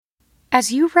As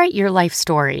you write your life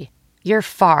story, you're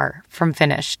far from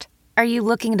finished. Are you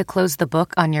looking to close the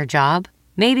book on your job?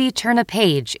 Maybe turn a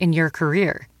page in your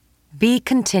career? Be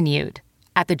continued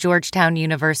at the Georgetown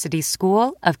University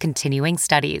School of Continuing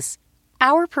Studies.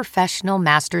 Our professional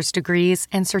master's degrees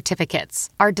and certificates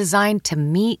are designed to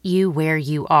meet you where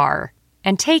you are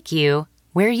and take you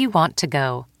where you want to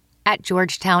go. At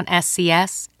Georgetown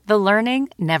SCS, the learning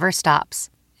never stops,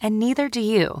 and neither do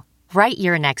you. Write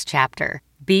your next chapter.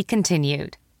 Be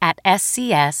continued at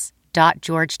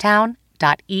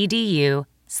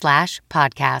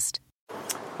scs.georgetown.edu/podcast.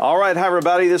 All right, hi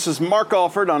everybody. This is Mark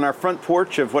Alford on our front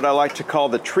porch of what I like to call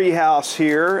the treehouse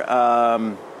here.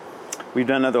 We've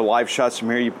done other live shots from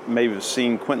here. You may have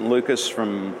seen Quentin Lucas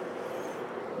from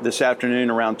this afternoon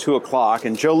around 2 o'clock.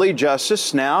 And Jolie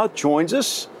Justice now joins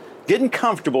us, getting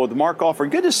comfortable with Mark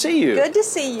Alford. Good to see you. Good to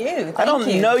see you. Thank I don't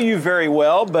you. know you very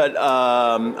well, but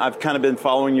I've kind of been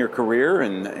following your career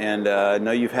and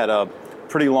know you've had a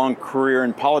pretty long career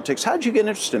in politics. How did you get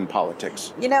interested in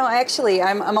politics? You know, actually,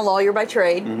 I'm a lawyer by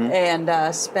trade, and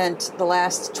spent the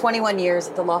last 21 years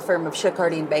at the law firm of Shook,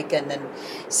 Hardy & Bacon, and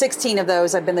 16 of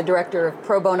those I've been the director of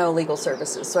pro bono legal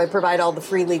services. So I provide all the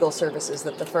free legal services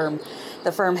that the firm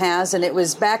has. And it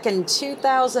was back in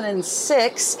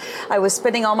 2006, I was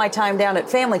spending all my time down at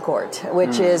Family Court,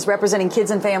 which is representing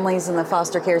kids and families in the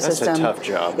foster care system. That's a tough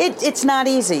job. It's not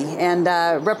easy, and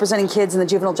representing kids in the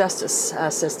juvenile justice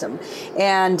system.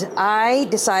 And I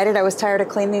decided I was tired of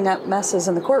cleaning up messes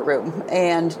in the courtroom.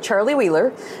 And Charlie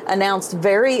Wheeler announced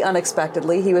very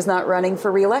unexpectedly he was not running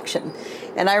for re-election.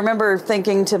 And I remember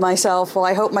thinking to myself, well,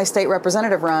 I hope my state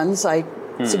representative runs. I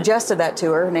suggested that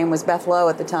to her. Her name was Beth Lowe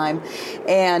at the time.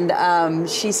 And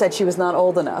she said she was not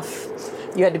old enough.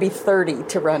 You had to be 30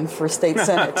 to run for state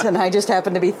senate. And I just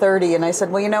happened to be 30. And I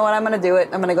said, well, you know what? I'm going to do it.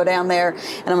 I'm going to go down there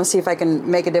and I'm going to see if I can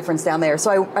make a difference down there.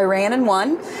 So I ran and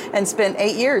won and spent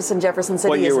 8 years in Jefferson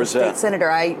City as a state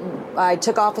senator. I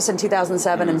took office in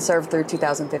 2007 and served through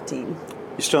 2015.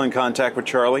 You still in contact with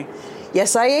Charlie?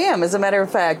 Yes, I am. As a matter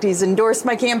of fact, he's endorsed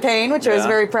my campaign, which I was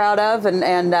very proud of,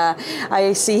 and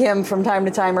I see him from time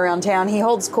to time around town. He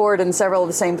holds court in several of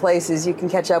the same places. You can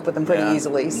catch up with him pretty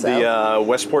easily. So. The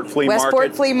Westport Flea Market.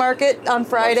 Westport Flea Market on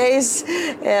Fridays,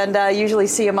 and usually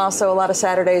see him also a lot of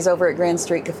Saturdays over at Grand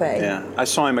Street Cafe. Yeah, I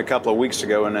saw him a couple of weeks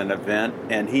ago in an event,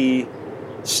 and he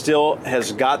still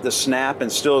has got the snap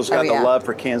and still has got the love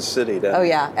for Kansas City, doesn't he? Oh,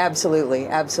 yeah, absolutely,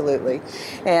 absolutely.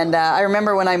 And I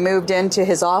remember when I moved into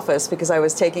his office, because I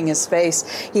was taking his space,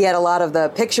 he had a lot of the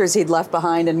pictures he'd left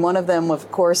behind, and one of them,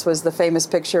 of course, was the famous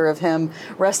picture of him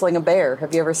wrestling a bear.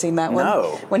 Have you ever seen that one?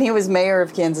 No. When he was mayor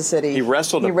of Kansas City. He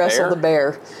wrestled a bear? He wrestled a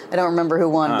bear. I don't remember who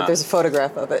won, but there's a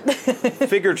photograph of it.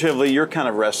 Figuratively, you're kind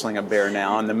of wrestling a bear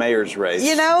now in the mayor's race.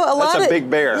 You know, That's a big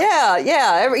bear. Yeah,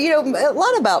 yeah. You know, a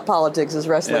lot about politics is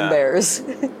wrestling bears.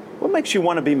 What makes you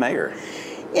want to be mayor?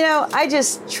 You know, I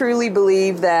just truly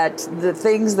believe that the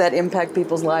things that impact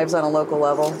people's lives on a local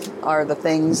level are the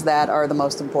things that are the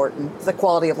most important, the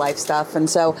quality of life stuff. And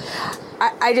so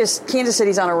Kansas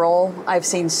City's on a roll. I've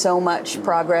seen so much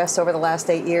progress over the last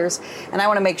 8 years, and I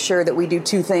want to make sure that we do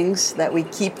two things, that we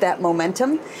keep that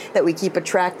momentum, that we keep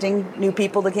attracting new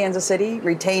people to Kansas City,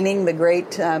 retaining the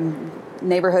great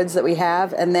neighborhoods that we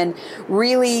have, and then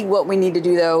really what we need to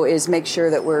do though is make sure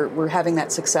that we're having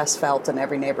that success felt in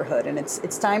every neighborhood, and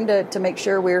it's time to make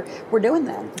sure we're doing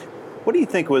that. What do you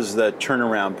think was the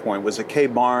turnaround point? Was it Kay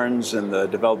Barnes and the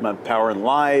development of Power and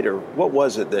Light, or what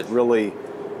was it that really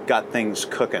got things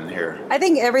cooking here? I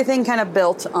think everything kind of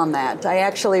built on that. I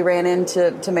actually ran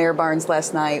into Mayor Barnes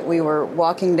last night. We were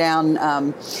walking down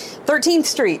 13th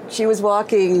Street. She was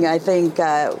walking, I think,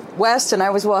 west, and I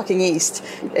was walking east,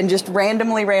 and just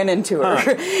randomly ran into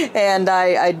her. And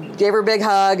I gave her a big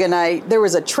hug, and there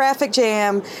was a traffic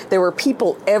jam. There were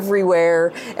people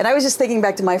everywhere. And I was just thinking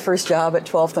back to my first job at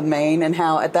 12th and Main, and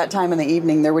how at that time in the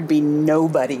evening there would be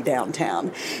nobody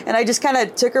downtown. And I just kind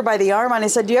of took her by the arm, and I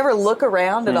said, do you ever look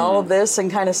around at all of this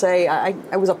and kind of say, I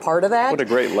was a part of that? What a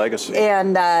great legacy.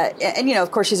 And you know,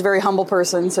 of course, she's a very humble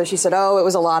person, so she said, oh, it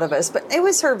was a lot of us. But it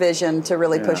was her vision to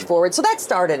really push forward. So that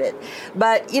started it.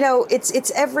 But, you know,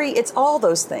 it's all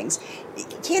those things.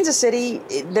 Kansas City,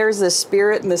 there's this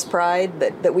spirit and this pride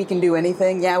that we can do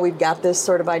anything. Yeah, we've got this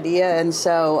sort of idea. And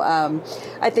so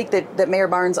I think that Mayor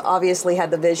Barnes obviously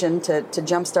had the vision to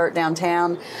jumpstart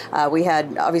downtown. We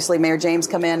had, obviously, Mayor James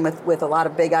come in with a lot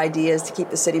of big ideas to keep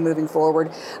the city moving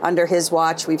forward. Under his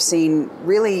watch, we've seen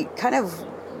really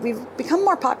we've become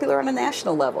more popular on a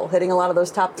national level, hitting a lot of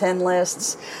those top 10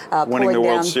 lists. Winning the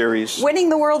World Series. Winning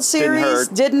the World Series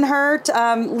didn't hurt.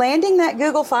 Landing that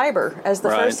Google Fiber as the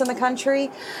first in the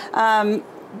country.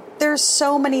 there's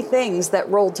so many things that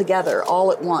rolled together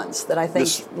all at once that I think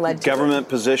led to government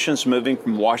positions moving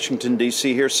from Washington,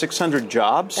 D.C. here, 600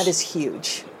 jobs? That is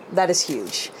huge. That is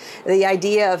huge. The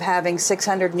idea of having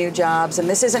 600 new jobs, and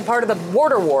this isn't part of the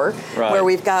border war where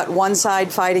we've got one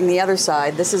side fighting the other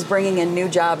side. This is bringing in new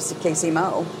jobs to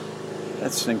KCMO.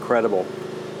 That's incredible.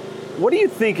 What do you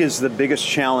think is the biggest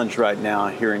challenge right now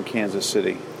here in Kansas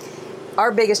City?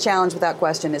 Our biggest challenge, without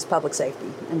question, is public safety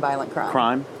and violent crime.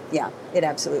 Crime? Yeah, it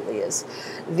absolutely is.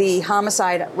 The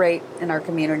homicide rate in our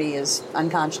community is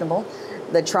unconscionable.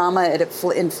 The trauma it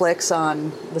inflicts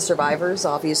on the survivors,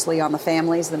 obviously on the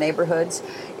families, the neighborhoods,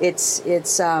 it's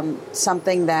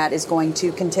something that is going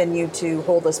to continue to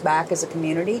hold us back as a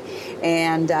community,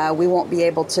 and we won't be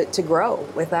able to grow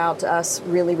without us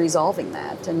really resolving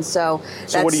that. And so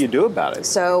what do you do about it?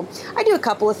 So I do a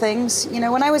couple of things. You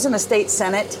know, when I was in the state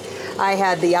Senate, I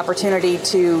had the opportunity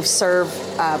to serve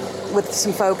with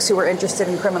some folks who were interested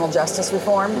in criminal justice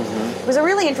reform. It was a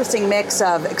really interesting mix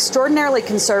of extraordinarily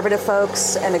conservative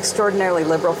folks and extraordinarily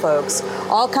liberal folks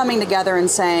all coming together and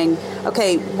saying,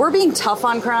 okay, we're being tough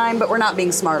on crime, but we're not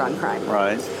being smart on crime.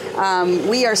 Right.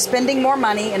 We are spending more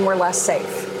money and we're less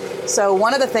safe. So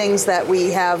one of the things that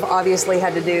we have obviously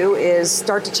had to do is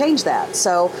start to change that.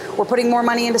 So we're putting more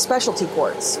money into specialty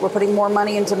courts. We're putting more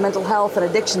money into mental health and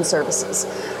addiction services.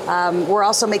 We're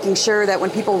also making sure that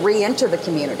when people re-enter the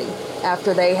community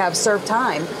after they have served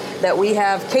time, that we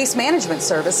have case management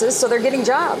services so they're getting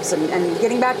jobs and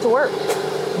getting back to work.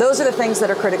 Those are the things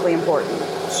that are critically important.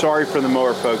 Sorry for the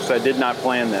mower, folks. I did not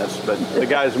plan this, but the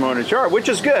guy's mowing his yard, which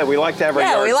is good. We like to have our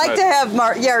yards mowed. Yeah, we like to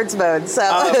have yards mowed.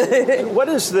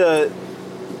 So,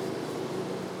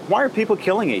 why are people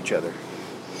killing each other?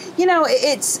 You know,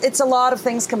 it's a lot of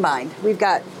things combined. We've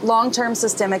got long-term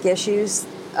systemic issues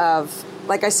of,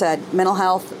 like I said, mental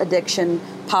health, addiction,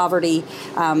 poverty,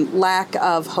 lack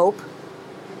of hope,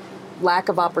 lack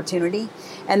of opportunity,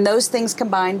 and those things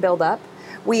combined build up.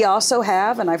 We also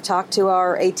have, and I've talked to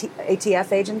our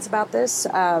ATF agents about this,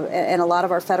 and a lot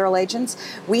of our federal agents,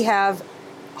 we have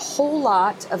a whole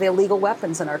lot of illegal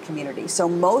weapons in our community. So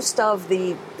most of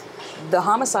the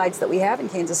homicides that we have in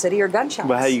Kansas City are gunshots.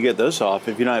 Well, how do you get those off?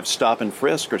 If you don't have stop and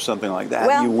frisk or something like that,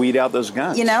 well, you weed out those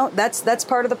guns. You know, that's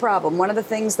part of the problem. One of the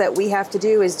things that we have to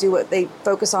do is do what they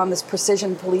focus on, this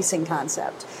precision policing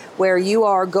concept, where you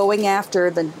are going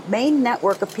after the main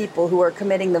network of people who are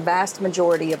committing the vast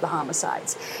majority of the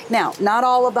homicides. Now, not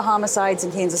all of the homicides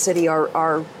in Kansas City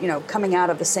are coming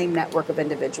out of the same network of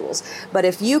individuals. But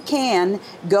if you can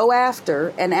go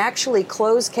after and actually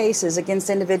close cases against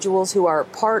individuals who are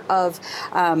part of,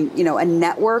 a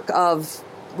network of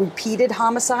repeated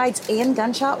homicides and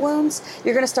gunshot wounds,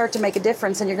 you're going to start to make a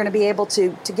difference, and you're going to be able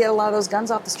to get a lot of those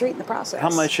guns off the street in the process. How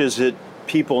much is it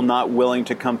people not willing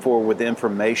to come forward with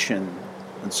information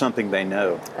on something they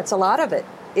know? That's a lot of it.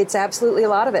 It's absolutely a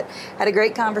lot of it. Had a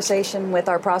great conversation with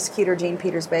our prosecutor, Jean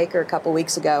Peters Baker, a couple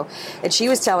weeks ago, and she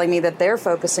was telling me that they're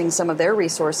focusing some of their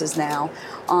resources now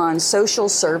on social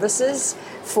services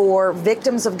for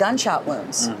victims of gunshot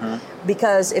wounds.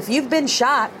 Because if you've been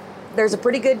shot, there's a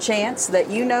pretty good chance that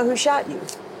you know who shot you.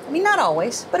 I mean, not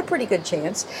always, but a pretty good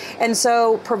chance. And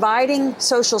so providing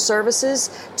social services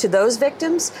to those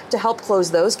victims to help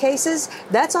close those cases,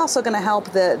 that's also going to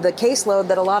help the caseload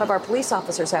that a lot of our police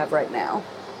officers have right now.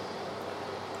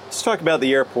 Let's talk about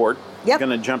the airport. Yep. I'm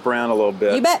going to jump around a little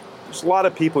bit. You bet. There's a lot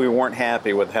of people who weren't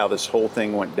happy with how this whole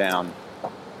thing went down.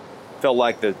 Felt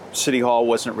like the City Hall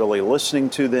wasn't really listening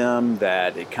to them,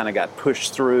 that it kind of got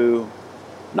pushed through,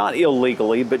 not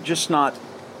illegally, but just not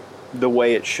the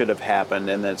way it should have happened,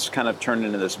 and it's kind of turned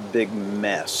into this big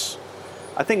mess.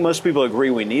 I think most people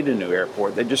agree we need a new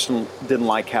airport. They just didn't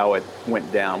like how it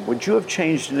went down. Would you have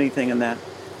changed anything in the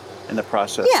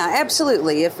process? Yeah,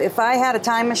 absolutely. If I had a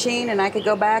time machine and I could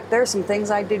go back, there are some things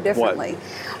I'd do differently.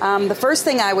 The first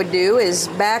thing I would do is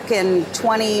back in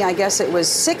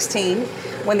 16,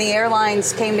 when the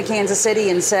airlines came to Kansas City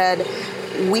and said,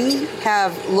 we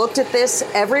have looked at this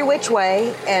every which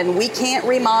way, and we can't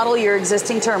remodel your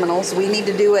existing terminals. We need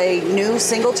to do a new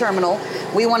single terminal.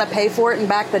 We want to pay for it and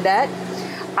back the debt.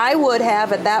 I would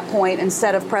have, at that point,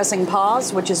 instead of pressing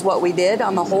pause, which is what we did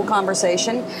on the whole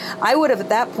conversation, I would have, at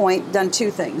that point, done two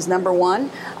things. Number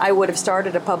one, I would have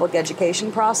started a public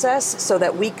education process so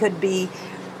that we could be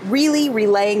really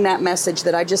relaying that message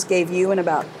that I just gave you in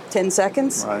about 10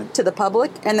 seconds to the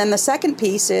public. And then the second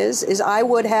piece is I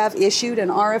would have issued an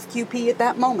RFQP at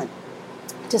that moment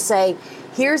to say,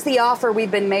 here's the offer we've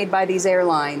been made by these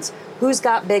airlines. Who's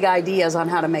got big ideas on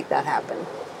how to make that happen?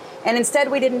 And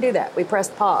instead, we didn't do that. We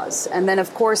pressed pause. And then,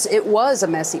 of course, it was a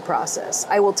messy process.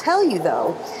 I will tell you,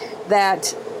 though, that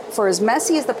for as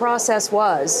messy as the process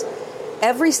was,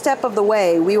 every step of the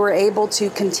way, we were able to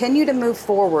continue to move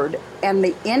forward, and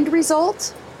the end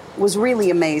result was really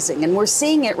amazing. And we're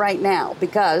seeing it right now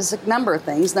because a number of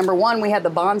things. Number one, we had the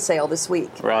bond sale this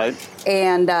week. Right.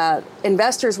 And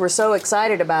investors were so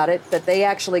excited about it that they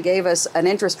actually gave us an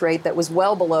interest rate that was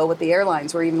well below what the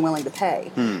airlines were even willing to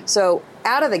pay. So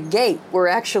out of the gate, we're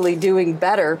actually doing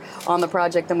better on the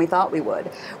project than we thought we would.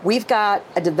 We've got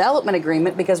a development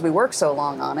agreement because we worked so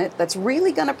long on it that's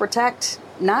really going to protect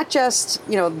not just,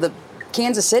 the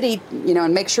Kansas City,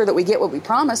 and make sure that we get what we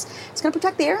promised. It's going to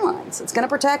protect the airlines. It's going to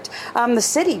protect the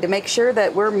city to make sure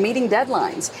that we're meeting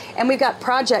deadlines. And we've got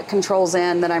project controls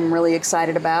in that I'm really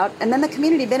excited about. And then the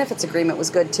community benefits agreement was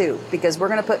good too, because we're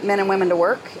going to put men and women to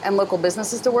work and local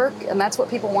businesses to work, and that's what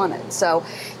people wanted. So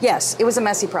yes, it was a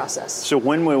messy process. So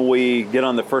when will we get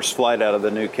on the first flight out of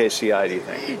the new KCI, do you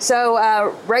think?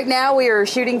 So right now we are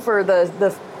shooting for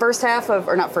the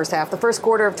first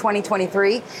quarter of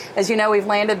 2023. As you know, we've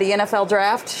landed the NFL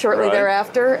draft shortly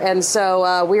thereafter, and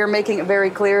so we are making it very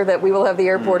clear that we will have the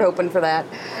airport open for that,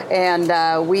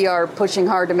 and we are pushing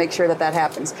hard to make sure that that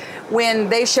happens. When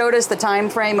they showed us the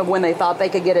time frame of when they thought they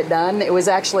could get it done, it was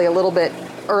actually a little bit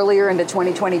earlier into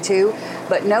 2022,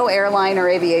 but no airline or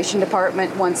aviation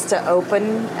department wants to open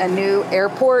a new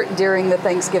airport during the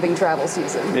Thanksgiving travel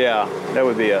season. Yeah, that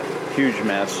would be a huge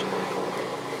mess.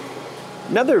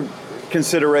 Another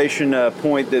consideration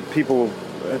point that people,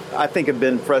 I think, have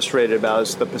been frustrated about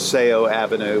is the Paseo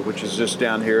Avenue, which is just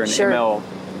down here in ML.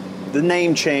 The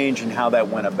name change and how that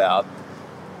went about.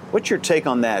 What's your take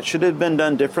on that? Should it have been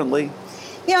done differently?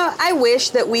 I wish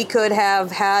that we could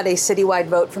have had a citywide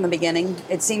vote from the beginning.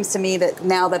 It seems to me that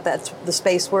now that that's the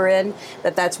space we're in,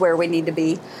 that's where we need to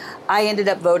be. I ended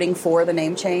up voting for the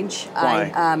name change.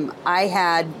 Why? I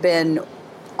had been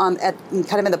at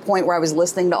kind of in the point where I was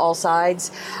listening to all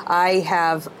sides. I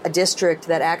have a district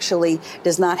that actually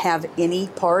does not have any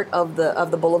part of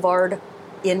the boulevard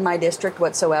in my district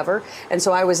whatsoever. And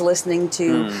so I was listening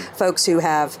to folks who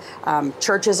have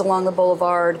churches along the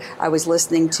boulevard. I was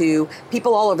listening to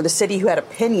people all over the city who had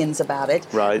opinions about it.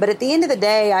 Right. But at the end of the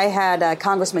day, I had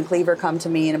Congressman Cleaver come to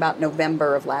me in about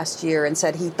November of last year and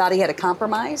said he thought he had a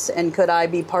compromise, and could I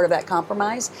be part of that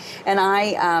compromise? And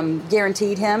I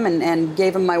guaranteed him and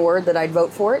gave him my word that I'd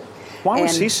vote for it. Why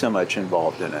was he so much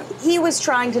involved in it? He was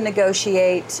trying to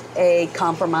negotiate a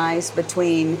compromise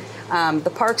between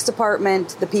the Parks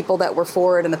Department, the people that were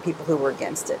for it, and the people who were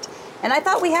against it. And I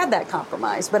thought we had that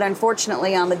compromise, but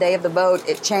unfortunately on the day of the vote,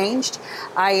 it changed.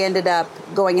 I ended up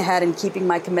going ahead and keeping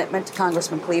my commitment to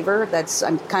Congressman Cleaver. That's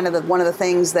kind of one of the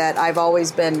things that I've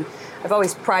always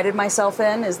prided myself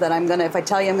in, is that if I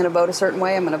tell you I'm going to vote a certain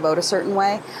way, I'm going to vote a certain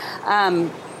way.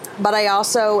 But I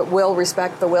also will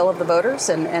respect the will of the voters,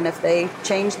 and if they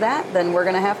change that, then we're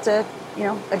going to have to,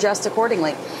 adjust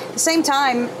accordingly. At the same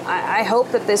time, I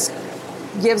hope that this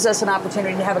gives us an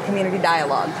opportunity to have a community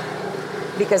dialogue,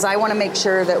 because I want to make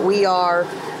sure that we are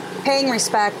paying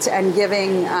respect and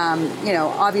giving,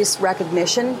 obvious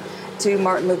recognition to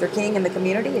Martin Luther King and the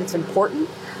community. It's important.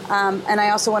 And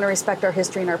I also want to respect our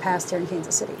history and our past here in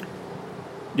Kansas City.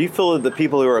 Do you feel that the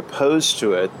people who are opposed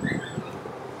to it,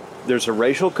 there's a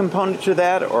racial component to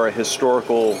that or a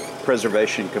historical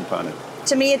preservation component?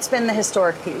 To me, it's been the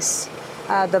historic piece.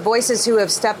 The voices who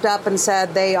have stepped up and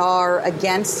said they are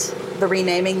against the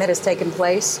renaming that has taken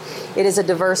place, it is a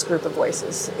diverse group of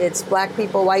voices. It's Black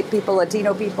people, white people,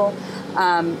 Latino people.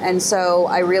 And so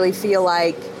I really feel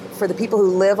like for the people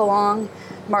who live along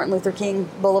Martin Luther King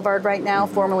Boulevard right now,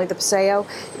 formerly the Paseo,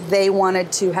 they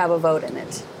wanted to have a vote in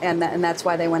it. And that's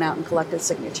why they went out and collected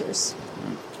signatures.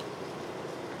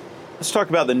 Let's talk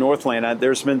about the Northland.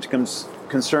 There's been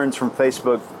concerns from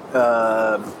Facebook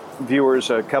viewers,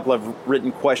 a couple of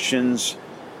written questions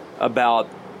about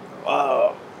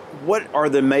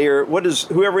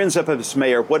whoever ends up as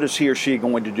mayor, what is he or she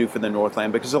going to do for the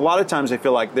Northland? Because a lot of times they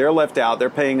feel like they're left out.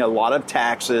 They're paying a lot of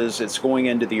taxes. It's going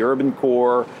into the urban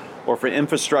core or for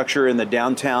infrastructure in the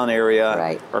downtown area,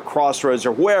 right, or Crossroads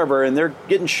or wherever, and they're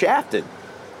getting shafted.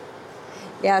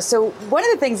 Yeah, so one of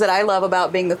the things that I love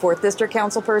about being the 4th District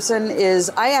Council person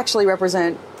is I actually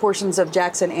represent portions of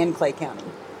Jackson and Clay County.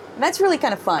 And that's really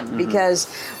kind of fun, because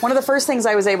one of the first things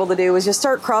I was able to do was just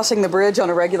start crossing the bridge on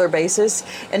a regular basis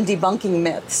and debunking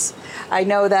myths. I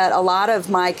know that a lot of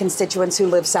my constituents who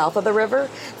live south of the river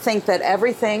think that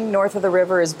everything north of the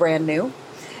river is brand new.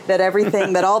 that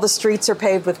everything, that all the streets are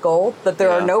paved with gold, that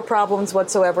there are no problems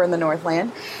whatsoever in the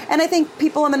Northland. And I think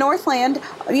people in the Northland,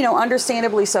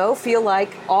 understandably so, feel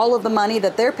like all of the money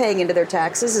that they're paying into their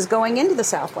taxes is going into the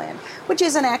Southland, which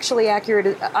isn't actually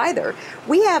accurate either.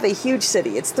 We have a huge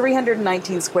city. It's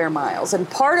 319 square miles. And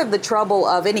part of the trouble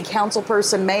of any council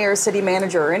person, mayor, city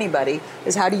manager, or anybody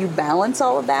is how do you balance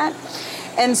all of that?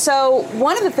 And so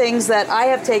one of the things that I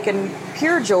have taken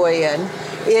pure joy in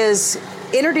is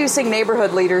introducing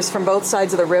neighborhood leaders from both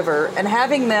sides of the river and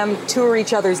having them tour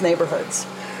each other's neighborhoods,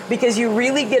 because you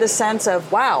really get a sense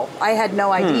of, wow, I had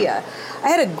no idea. I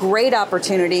had a great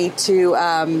opportunity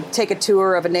to take a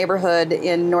tour of a neighborhood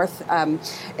in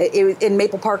in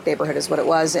Maple Park neighborhood is what it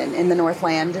was in the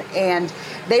Northland, and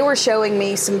they were showing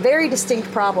me some very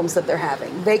distinct problems that they're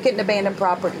having: vacant and abandoned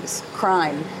properties,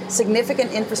 crime,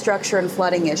 significant infrastructure and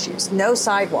flooding issues, no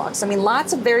sidewalks. I mean,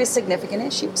 lots of very significant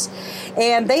issues.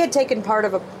 And they had taken part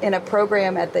in a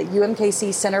program at the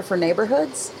UMKC Center for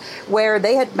Neighborhoods, where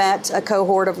they had met a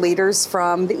cohort of leaders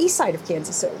from the east side of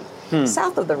Kansas City,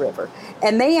 south of the river.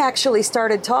 And they actually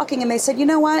started talking, and they said, you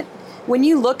know what? When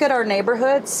you look at our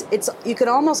neighborhoods, you could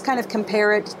almost kind of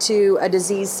compare it to a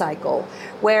disease cycle,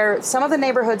 where some of the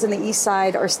neighborhoods in the east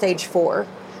side are stage 4,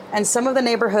 and some of the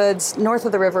neighborhoods north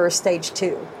of the river are stage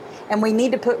 2. And we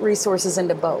need to put resources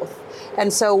into both.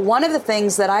 And so one of the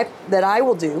things that I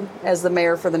will do as the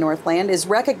mayor for the Northland is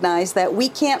recognize that we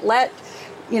can't let,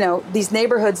 these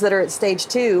neighborhoods that are at stage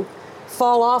 2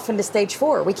 fall off into stage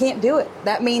 4. We can't do it.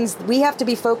 That means we have to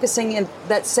be focusing in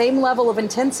that same level of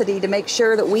intensity to make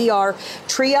sure that we are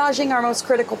triaging our most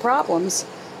critical problems,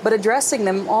 but addressing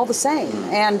them all the same.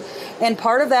 And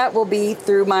part of that will be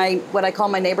through what I call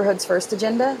my Neighborhoods First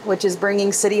agenda, which is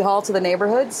bringing City Hall to the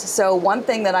neighborhoods. So one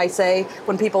thing that I say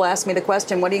when people ask me the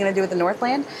question, what are you going to do with the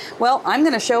Northland? Well, I'm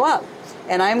going to show up.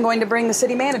 And I'm going to bring the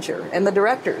city manager and the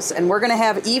directors, and we're going to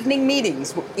have evening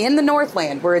meetings in the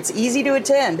Northland where it's easy to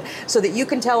attend so that you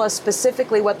can tell us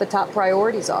specifically what the top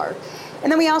priorities are.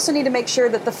 And then we also need to make sure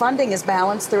that the funding is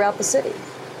balanced throughout the city.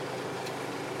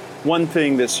 One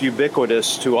thing that's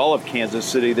ubiquitous to all of Kansas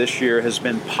City this year has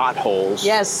been potholes.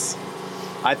 Yes.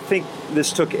 I think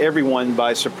this took everyone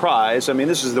by surprise. I mean,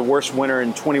 this is the worst winter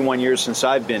in 21 years since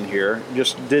I've been here.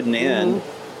 Just didn't end.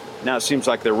 Now it seems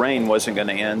like the rain wasn't going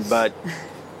to end, but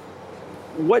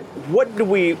what did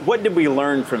we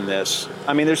learn from this?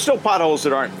 I mean, there's still potholes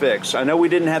that aren't fixed. I know we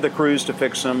didn't have the crews to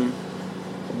fix them.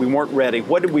 We weren't ready.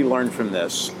 What did we learn from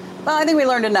this? Well, I think we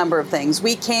learned a number of things.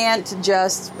 We can't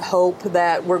just hope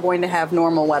that we're going to have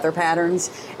normal weather patterns.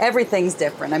 Everything's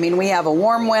different. I mean, we have a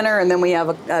warm winter, and then we have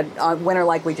a winter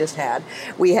like we just had.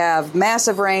 We have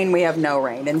massive rain, we have no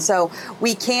rain. And so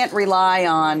we can't rely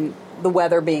on the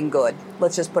weather being good.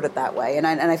 Let's just put it that way. And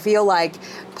I feel like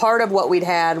part of what we'd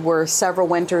had were several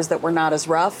winters that were not as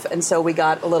rough, and so we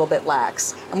got a little bit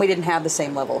lax, and we didn't have the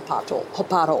same level of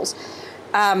potholes.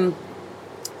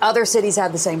 Other cities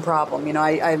had the same problem.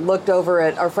 I looked over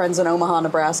at our friends in Omaha,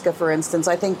 Nebraska, for instance.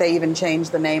 I think they even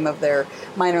changed the name of their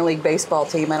minor league baseball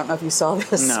team. I don't know if you saw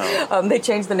this. No. They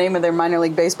changed the name of their minor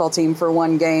league baseball team for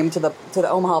one game to the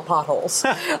Omaha Potholes.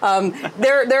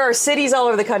 There are cities all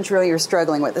over the country who are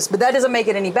struggling with this, but that doesn't make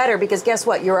it any better, because guess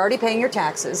what? You're already paying your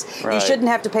taxes. Right. You shouldn't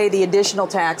have to pay the additional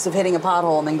tax of hitting a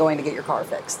pothole and then going to get your car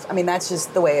fixed. I mean, that's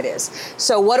just the way it is.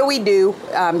 So what do we do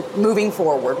moving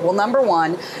forward? Well, number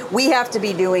one, we have to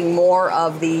be doing more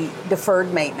of the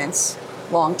deferred maintenance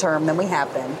long term than we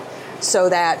have been, so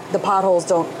that the potholes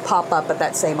don't pop up at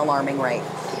that same alarming rate.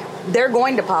 They're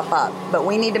going to pop up, but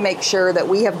we need to make sure that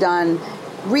we have done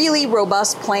really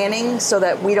robust planning so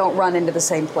that we don't run into the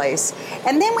same place.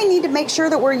 And then we need to make sure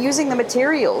that we're using the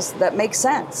materials that make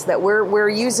sense, that we're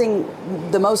using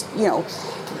the most,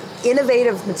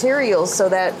 innovative materials so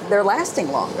that they're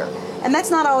lasting longer. And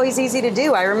that's not always easy to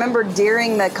do. I remember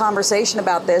during the conversation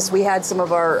about this, we had some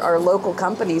of our local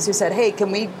companies who said, hey,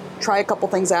 can we try a couple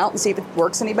things out and see if it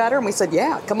works any better? And we said,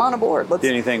 yeah, come on aboard. Did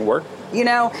anything work?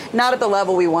 Not at the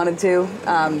level we wanted to.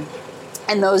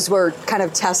 And those were kind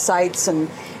of test sites.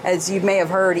 And as you may have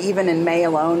heard, even in May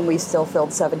alone, we still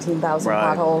filled 17,000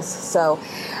 potholes. So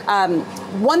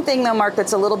one thing, though, Mark,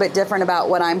 that's a little bit different about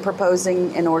what I'm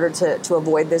proposing in order to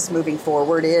avoid this moving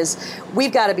forward is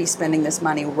we've got to be spending this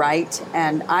money right.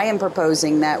 And I am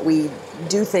proposing that we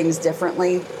do things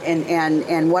differently.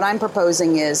 And what I'm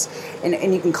proposing is,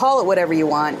 and you can call it whatever you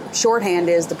want, shorthand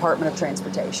is Department of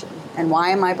Transportation. And why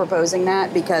am I proposing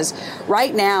that? Because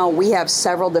right now we have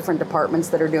several different departments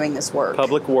that are doing this work.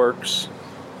 Public Works.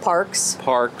 Parks.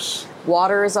 Parks.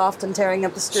 Water is often tearing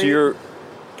up the street. So you're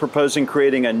proposing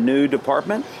creating a new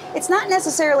department? It's not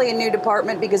necessarily a new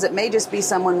department because it may just be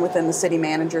someone within the city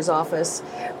manager's office.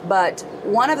 But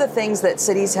one of the things that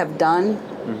cities have done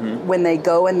when they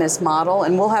go in this model,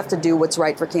 and we'll have to do what's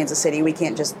right for Kansas City. We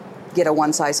can't just get a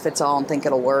one-size-fits-all and think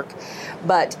it'll work.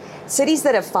 But cities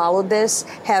that have followed this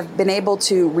have been able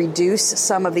to reduce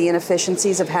some of the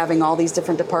inefficiencies of having all these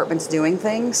different departments doing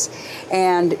things.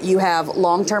 And you have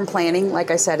long-term planning,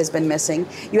 like I said, has been missing.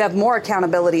 You have more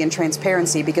accountability and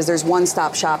transparency because there's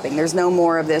one-stop shopping. There's no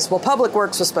more of this, well, Public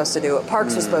Works was supposed to do it,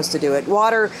 Parks was supposed to do it,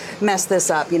 Water messed this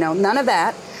up, none of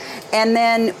that. And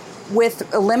then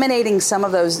with eliminating some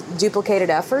of those duplicated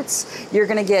efforts, you're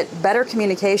going to get better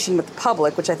communication with the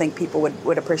public, which I think people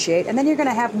would appreciate, and then you're going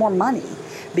to have more money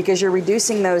because you're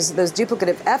reducing those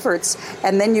duplicative efforts,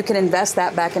 and then you can invest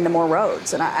that back into more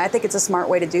roads. And I think it's a smart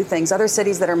way to do things. Other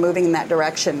cities that are moving in that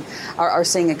direction are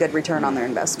seeing a good return on their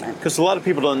investment. Because a lot of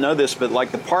people don't know this, but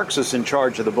like the Parks is in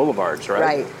charge of the boulevards, right?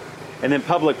 Right. And then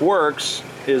Public Works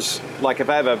is like if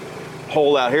I have a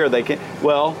hole out here,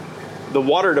 the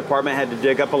water department had to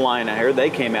dig up a line out here. They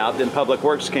came out, then Public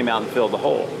Works came out and filled the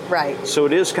hole. Right. So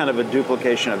it is kind of a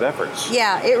duplication of efforts.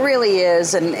 Yeah, it really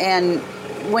is. And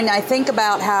when I think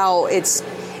about how it's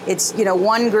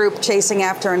one group chasing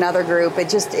after another group,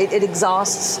 it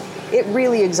exhausts. It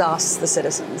really exhausts the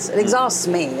citizens. It exhausts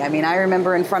me. I mean, I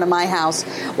remember in front of my house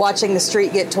watching the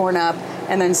street get torn up,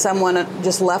 and then someone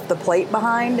just left the plate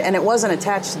behind, and it wasn't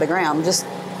attached to the ground. Just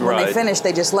when they finished,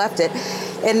 they just left it.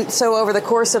 And so over the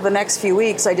course of the next few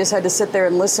weeks, I just had to sit there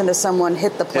and listen to someone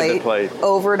hit the plate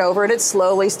over and over, and it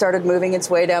slowly started moving its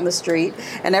way down the street.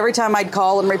 And every time I'd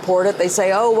call and report it, they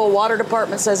say, oh, well, water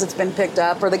department says it's been picked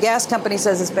up, or the gas company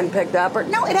says it's been picked up, or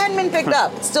no, it hadn't been picked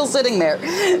up. It's still sitting there.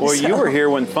 Well, you were here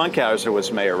when Funkhauser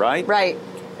was mayor, right? Right.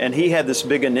 And he had this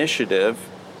big initiative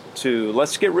to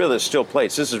let's get rid of the steel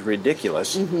plates. This is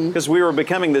ridiculous. Because we were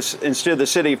becoming this, instead of the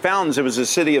city of fountains, it was a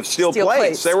city of steel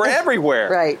plates. They were everywhere.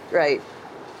 Right.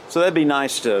 So that'd be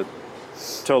nice to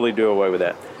totally do away with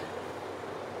that.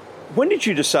 When did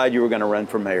you decide you were going to run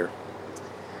for mayor?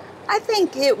 I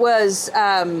think it was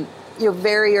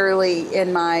very early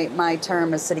in my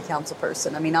term as city council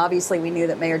person. I mean, obviously we knew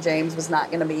that Mayor James was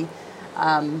not going to be...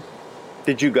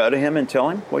 Did you go to him and tell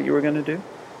him what you were going to do?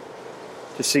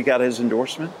 To seek out his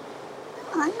endorsement?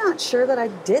 I'm not sure that I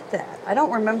did that. I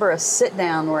don't remember a sit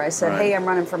down where I said, hey, I'm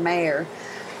running for mayor.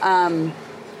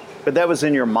 But that was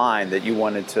in your mind that you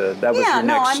wanted to, that was your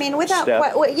next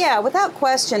step? Without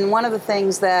question, one of the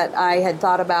things that I had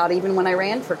thought about even when I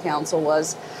ran for council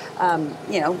was,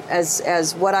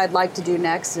 as what I'd like to do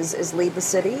next is lead the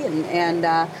city.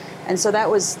 And so that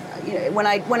was, when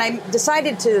I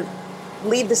decided to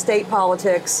leave the state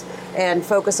politics and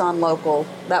focus on local,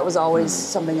 that was always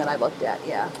something that I looked at,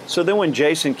 yeah. So then when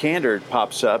Jason Kander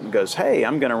pops up and goes, hey,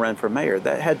 I'm going to run for mayor,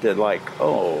 that had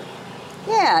to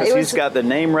yeah, because he's got the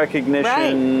name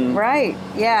recognition. Right,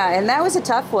 yeah, and that was a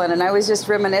tough one, and I was just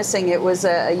reminiscing. It was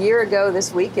a year ago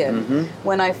this weekend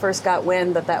when I first got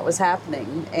wind that was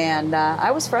happening, and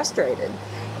I was frustrated.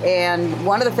 And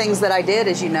one of the things that I did,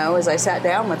 as you know, is I sat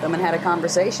down with him and had a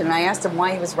conversation, and I asked him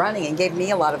why he was running, and gave me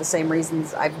a lot of the same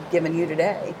reasons I've given you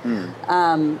today.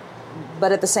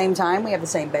 But at the same time, we have the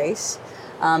same base.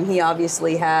 He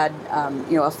obviously had,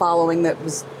 a following that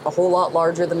was a whole lot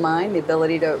larger than mine, the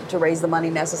ability to raise the money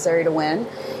necessary to win.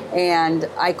 And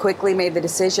I quickly made the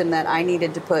decision that I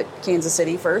needed to put Kansas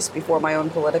City first before my own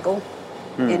political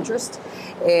interest.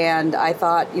 And I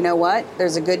thought, you know what,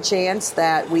 there's a good chance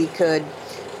that we could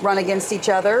run against each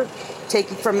other, take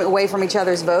away from each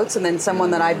other's votes, and then someone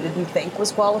that I didn't think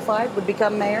was qualified would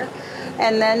become mayor.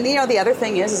 And then, the other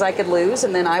thing is I could lose,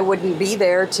 and then I wouldn't be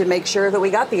there to make sure that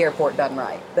we got the airport done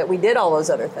right, that we did all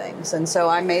those other things. And so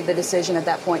I made the decision at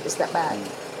that point to step back.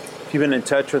 Have you been in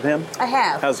touch with him? I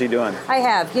have. How's he doing? I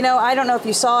have. I don't know if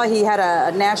you saw, he had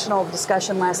a national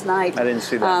discussion last night. I didn't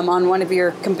see that. On one of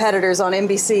your competitors on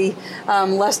NBC,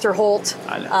 Lester Holt,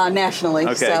 nationally.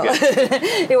 Okay, so good.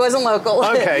 It wasn't local.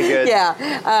 Okay, good.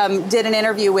 Yeah. Did an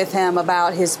interview with him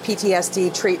about his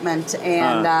PTSD treatment,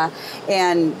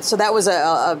 and so that was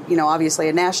obviously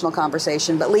a national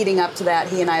conversation. But leading up to that,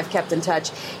 he and I have kept in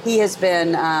touch. He has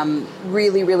been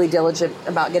really, really diligent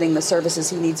about getting the services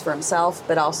he needs for himself,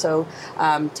 but also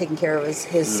taking care of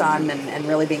his son and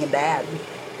really being a dad.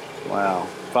 Wow.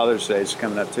 Father's Day is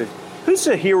coming up too. Who's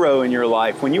a hero in your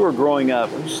life? When you were growing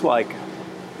up, it was like,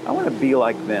 I want to be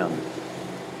like them.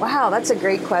 Wow, that's a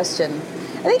great question.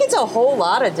 I think it's a whole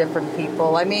lot of different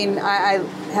people. I mean, I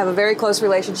have a very close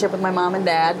relationship with my mom and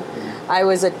dad. I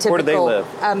was a typical... Where do they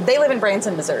live? They live in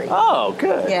Branson, Missouri. Oh,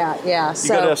 good. Yeah. You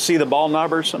go to see the ball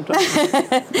knobbers sometimes?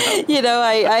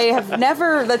 I have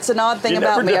never, that's an odd thing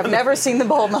about me. I've never seen the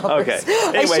ball knobbers. Okay.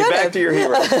 Anyway, back to your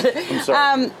hero. I'm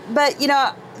sorry. But,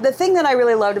 the thing that I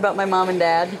really loved about my mom and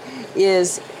dad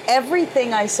is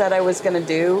everything I said I was going to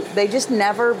do, they just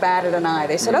never batted an eye.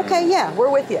 They said, okay, yeah, we're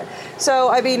with you. So,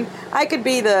 I could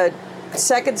be the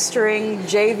second string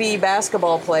JV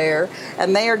basketball player,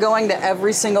 and they are going to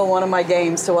every single one of my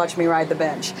games to watch me ride the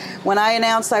bench. When I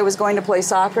announced I was going to play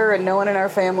soccer and no one in our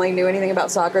family knew anything about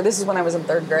soccer, this is when I was in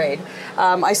third grade,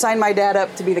 I signed my dad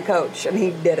up to be the coach, and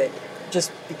he did it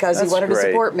just because he wanted to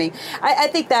support me. I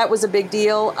think that was a big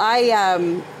deal.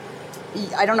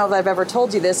 I don't know if I've ever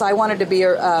told you this. I wanted to be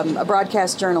a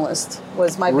broadcast journalist.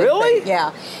 Was my big thing.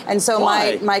 Yeah, and so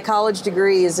my college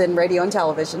degree is in radio and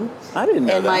television. I didn't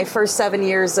know and that. My first 7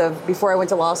 years before I went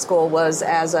to law school was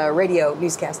as a radio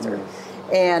newscaster.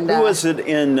 And who was it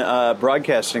in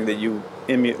broadcasting that you wanted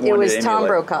to emulate? It was Tom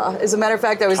Brokaw. As a matter of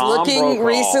fact, I was looking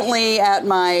recently at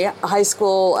my high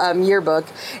school yearbook,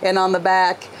 and on the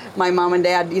back, my mom and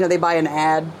dad, they buy an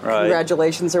ad,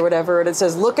 congratulations or whatever, and it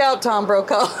says, "Look out, Tom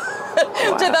Brokaw."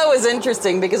 Which I thought was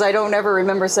interesting because I don't ever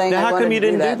remember saying I wanted to do that. How come you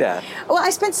didn't do that? Well, I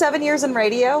spent 7 years in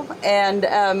radio,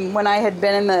 and when I had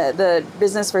been in the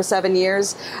business for 7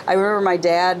 years, I remember my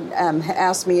dad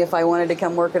asked me if I wanted to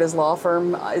come work at his law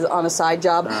firm on a side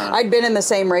job. I'd been in the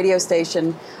same radio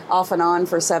station off and on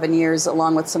for 7 years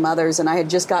along with some others, and I had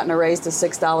just gotten a raise to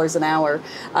 $6 an hour.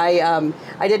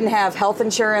 I didn't have health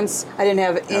insurance. I didn't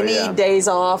have any days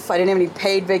off. I didn't have any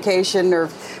paid vacation or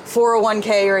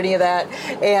 401k or any of that.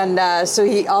 And so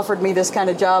he offered me this kind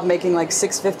of job making like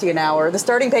 $6.50 an hour. The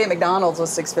starting pay at McDonald's was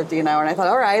 $6.50 an hour, and I thought,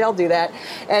 all right, I'll do that.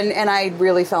 And I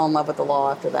really fell in love with the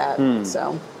law after that.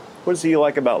 So, what do you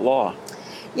like about law?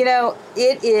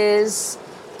 It is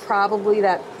probably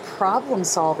that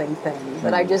problem-solving thing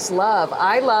that I just love.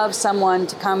 I love someone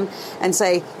to come and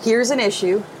say, here's an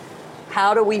issue.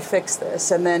 How do we fix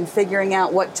this? And then figuring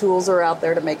out what tools are out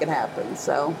there to make it happen.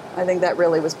 So I think that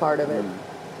really was part of it.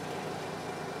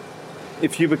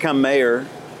 If you become mayor,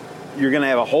 you're going to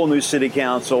have a whole new city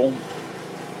council.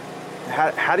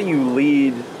 How do you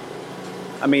lead?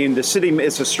 I mean,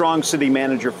 it's a strong city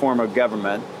manager form of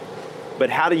government,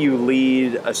 but how do you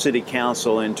lead a city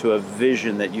council into a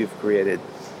vision that you've created?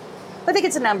 I think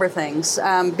it's a number of things.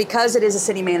 Because it is a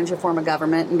city manager form of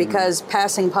government, and because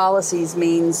passing policies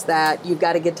means that you've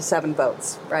got to get to 7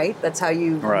 votes, right? That's how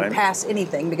you pass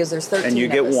anything, because there's 13 And you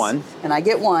get one. And I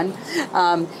get one.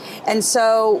 And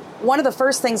so one of the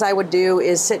first things I would do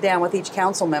is sit down with each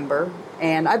council member,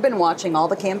 and I've been watching all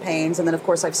the campaigns, and then of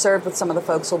course I've served with some of the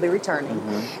folks who'll be returning,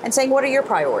 and saying, what are your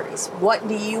priorities? What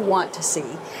do you want to see?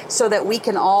 So that we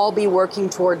can all be working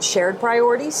towards shared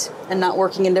priorities and not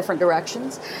working in different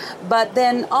directions. But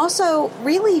then also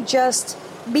really just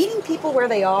meeting people where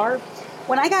they are.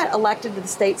 When I got elected to the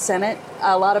state Senate,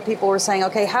 a lot of people were saying,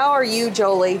 okay, how are you,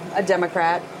 Jolie, a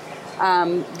Democrat,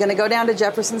 going to go down to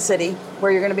Jefferson City,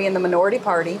 where you're going to be in the minority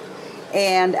party,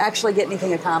 and actually get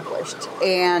anything accomplished?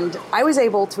 And I was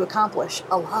able to accomplish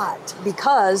a lot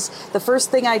because the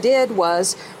first thing I did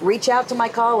was reach out to my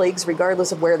colleagues,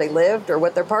 regardless of where they lived or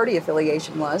what their party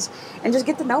affiliation was, and just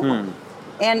get to know them.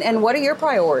 And what are your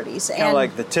priorities? Kind of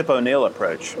like the Tip O'Neill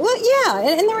approach. Well, yeah,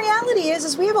 and the reality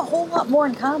is we have a whole lot more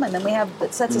in common than we have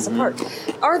that sets us apart.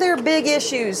 Are there big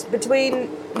issues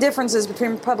differences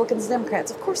between Republicans and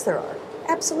Democrats? Of course there are.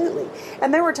 Absolutely.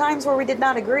 And there were times where we did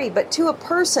not agree. But to a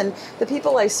person, the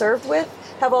people I served with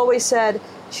have always said,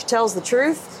 she tells the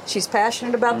truth, she's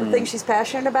passionate about the things she's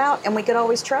passionate about, and we could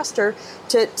always trust her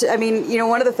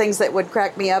one of the things that would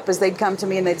crack me up is they'd come to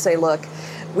me and they'd say, look,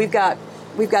 we've got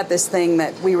this thing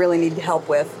that we really need help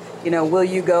with. Will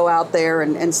you go out there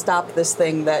and stop this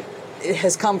thing that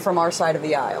has come from our side of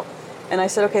the aisle? And I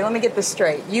said, okay, let me get this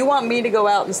straight. You want me to go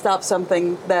out and stop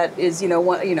something that is,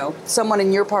 someone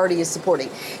in your party is supporting?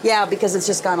 Yeah, because it's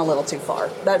just gone a little too far,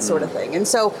 that sort of thing. And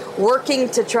so working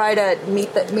to try to meet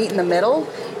in the middle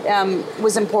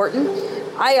was important.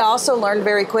 I also learned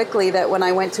very quickly that when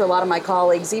I went to a lot of my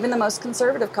colleagues, even the most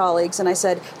conservative colleagues, and I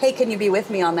said, hey, can you be with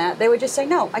me on that? They would just say,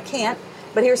 no, I can't,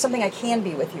 but here's something I can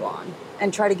be with you on,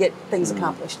 and try to get things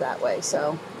accomplished that way.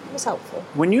 So it was helpful.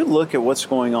 When you look at what's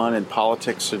going on in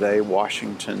politics today,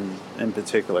 Washington in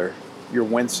particular, you're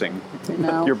wincing. I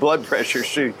know. Your blood pressure's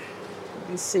shooting.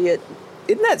 You see it.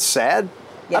 Isn't that sad?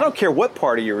 Yeah. I don't care what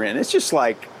party you're in. It's just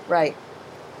like... Right.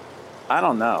 I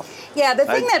don't know. Yeah, the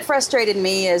thing that frustrated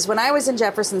me is when I was in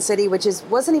Jefferson City, which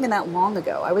wasn't even that long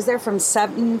ago. I was there from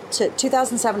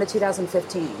 2007 to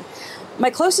 2015. My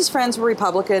closest friends were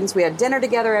Republicans. We had dinner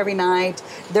together every night.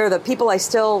 They're the people I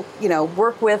still,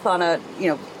 work with on a,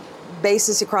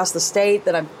 basis across the state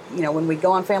that I'm, when we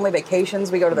go on family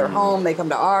vacations, we go to their home, they come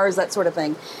to ours, that sort of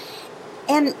thing.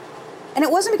 And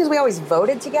it wasn't because we always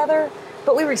voted together,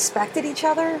 but we respected each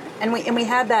other, and we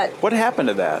had that. What happened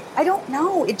to that? I don't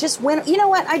know. It just went. You know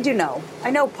what? I do know. I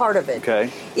know part of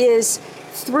it is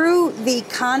through the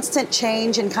constant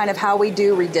change in kind of how we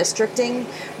do redistricting.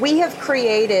 We have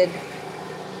created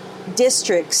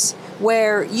districts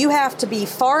where you have to be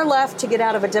far left to get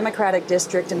out of a Democratic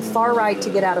district and far right to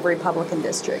get out of a Republican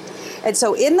district. And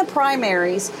so in the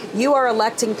primaries, you are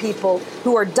electing people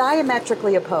who are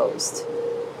diametrically opposed.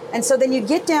 And so then you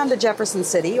get down to Jefferson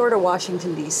City or to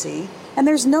Washington, D.C., and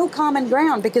there's no common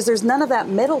ground because there's none of that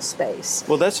middle space.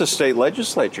 Well, that's the state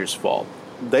legislature's fault.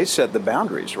 They set the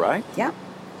boundaries, right? Yeah.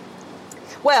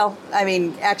 Well, I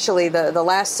mean, actually, the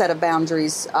last set of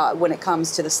boundaries when it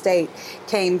comes to the state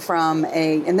came from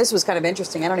and this was kind of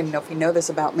interesting. I don't even know if you know this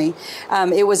about me.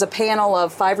 It was a panel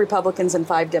of 5 Republicans and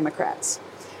 5 Democrats,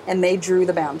 and they drew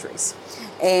the boundaries.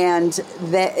 And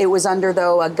it was under,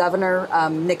 though, Governor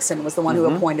Nixon was the one who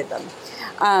appointed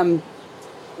them.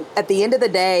 At the end of the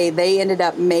day, they ended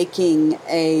up making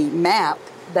a map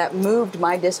that moved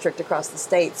my district across the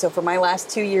state. So for my last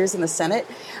 2 years in the Senate,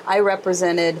 I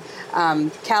represented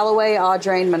Callaway,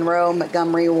 Audrain, Monroe,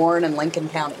 Montgomery, Warren, and Lincoln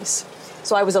counties.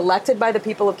 So I was elected by the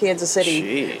people of Kansas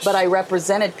City, but I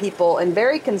represented people in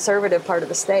very conservative part of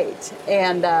the state.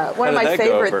 And one of my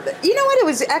favorite, you know what, it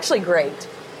was actually great.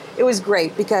 It was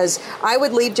great because I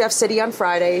would leave Jeff City on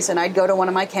Fridays and I'd go to one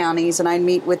of my counties and I'd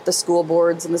meet with the school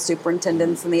boards and the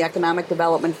superintendents and the economic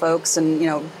development folks and,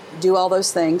 do all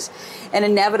those things. And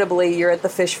inevitably you're at the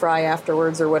fish fry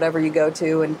afterwards or whatever you go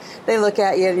to and they look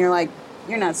at you and you're like,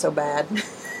 you're not so bad.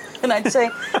 And I'd say,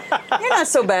 you're not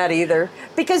so bad either.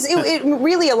 Because it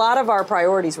really, a lot of our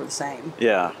priorities were the same.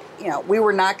 Yeah. We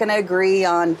were not going to agree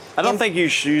on... I don't think you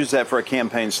should use that for a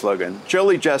campaign slogan.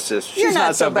 Jolie Justice, she's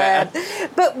not so bad.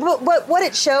 But what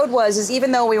it showed is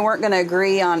even though we weren't going to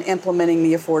agree on implementing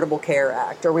the Affordable Care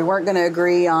Act, or we weren't going to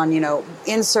agree on,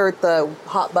 insert the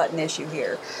hot button issue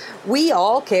here, we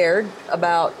all cared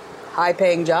about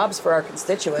high-paying jobs for our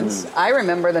constituents. I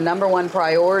remember the number one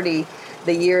priority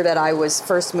the year that I was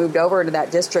first moved over into that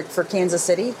district for Kansas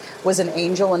City was an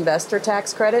angel investor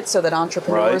tax credit so that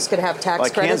entrepreneurs could have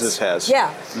tax credits. Kansas has.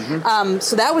 Yeah.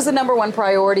 So that was the number one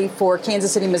priority for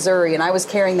Kansas City, Missouri, and I was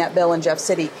carrying that bill in Jeff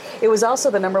City. It was also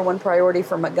the number one priority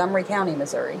for Montgomery County,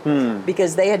 Missouri,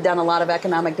 because they had done a lot of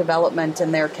economic development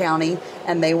in their county,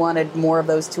 and they wanted more of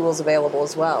those tools available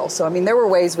as well. So, I mean, there were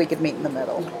ways we could meet in the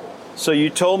middle. So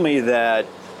you told me that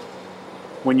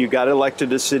when you got elected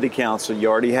to city council, you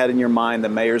already had in your mind the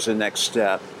mayor's the next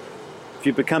step. If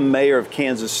you become mayor of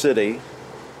Kansas City,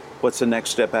 what's the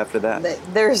next step after that?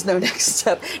 There is no next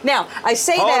step. Now, I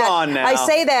say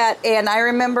that, and I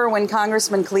remember when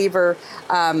Congressman Cleaver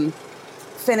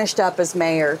finished up as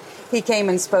mayor, he came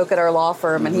and spoke at our law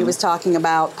firm, and he was talking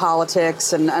about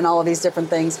politics and all of these different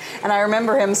things. And I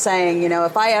remember him saying,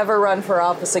 if I ever run for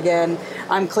office again,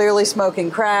 I'm clearly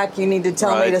smoking crack. You need to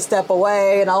tell me to step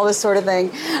away and all this sort of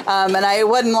thing. And it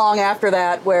wasn't long after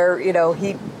that where,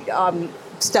 he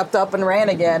stepped up and ran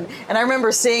again. And I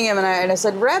remember seeing him, and I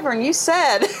said, Reverend, you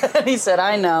said. And he said,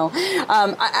 I know.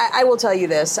 I will tell you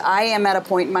this. I am at a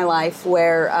point in my life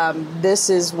where this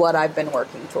is what I've been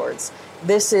working towards.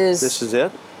 This is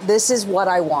it? This is what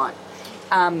I want.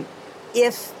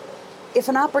 If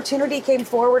an opportunity came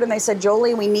forward and they said,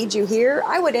 Jolie, we need you here,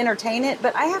 I would entertain it.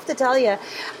 But I have to tell you,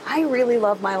 I really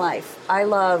love my life. I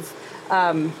love,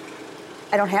 I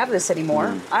don't have this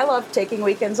anymore. I love taking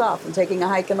weekends off and taking a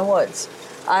hike in the woods.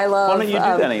 I love... Why don't you do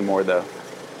that anymore, though?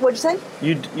 What'd you say?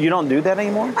 You don't do that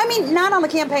anymore? I mean, not on the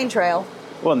campaign trail.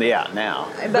 Well, yeah,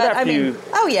 now. But I mean,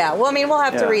 we'll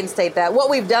have to reinstate that. What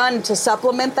we've done to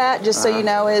supplement that, just so you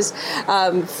know, is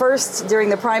first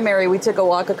during the primary, we took a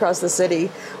walk across the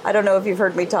city. I don't know if you've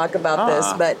heard me talk about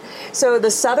this, but so the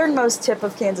southernmost tip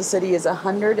of Kansas City is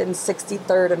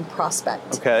 163rd and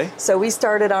Prospect. Okay. So we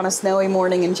started on a snowy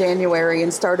morning in January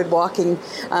and started walking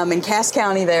in Cass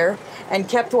County there, and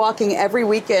kept walking every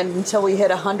weekend until we hit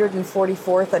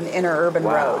 144th and Interurban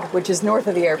Road, which is north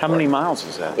of the airport. How many miles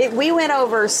is that? We went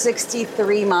over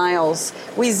 63 miles.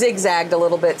 We zigzagged a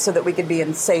little bit so that we could be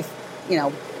in safe,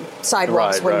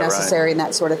 sidewalks when necessary and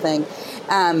that sort of thing.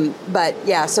 But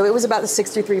yeah, so it was about the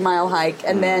 63-mile hike.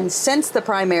 And then since the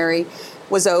primary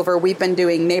was over, we've been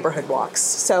doing neighborhood walks.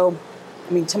 So,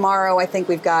 I mean, tomorrow I think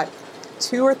we've got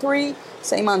 2 or 3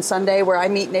 Same on Sunday, where I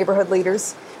meet neighborhood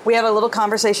leaders. We have a little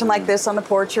conversation like this on the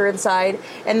porch or inside,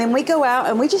 and then we go out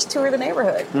and we just tour the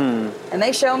neighborhood. And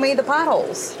they show me the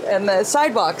potholes and the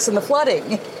sidewalks and the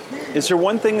flooding. Is there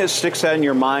one thing that sticks out in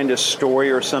your mind, a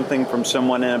story or something from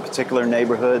someone in a particular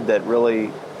neighborhood that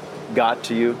really got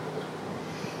to you?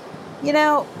 You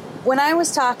know, when I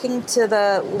was talking to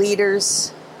the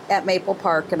leaders at Maple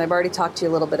Park, and I've already talked to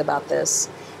you a little bit about this,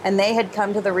 and they had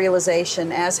come to the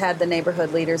realization, as had the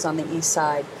neighborhood leaders on the east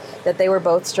side, that they were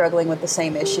both struggling with the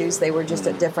same issues. They were just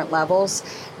at different levels.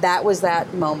 That was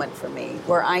that moment for me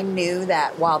where I knew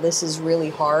that while this is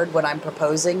really hard, what I'm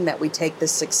proposing, that we take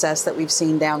this success that we've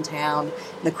seen downtown,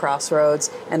 the crossroads,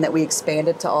 and that we expand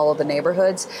it to all of the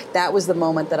neighborhoods. That was the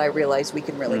moment that I realized we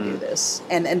can really do this.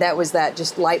 And that was that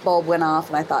just light bulb went off,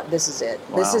 and I thought, this is it.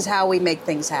 Wow. This is how we make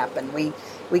things happen.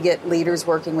 We get leaders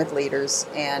working with leaders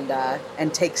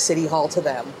and take City Hall to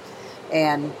them.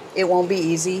 And it won't be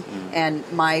easy. And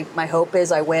my hope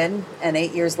is I win, and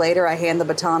 8 years later I hand the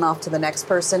baton off to the next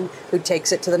person who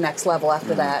takes it to the next level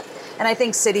after that. And I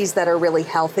think cities that are really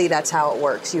healthy, that's how it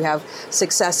works. You have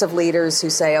successive leaders who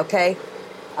say, okay,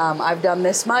 I've done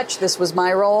this much, this was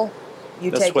my role,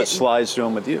 you That's take what it. Sly's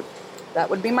doing with you. That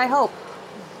would be my hope.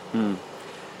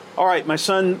 All right, my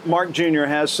son Mark Jr.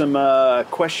 has some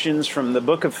questions from the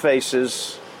Book of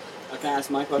Faces. Can I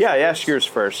ask my question? Yeah, ask yours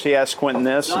first. He asked Quentin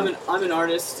this. So I'm an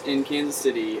artist in Kansas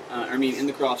City. In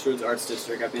the Crossroads Arts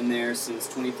District. I've been there since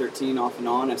 2013, off and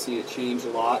on. I've seen it change a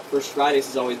lot. First Fridays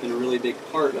has always been a really big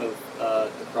part of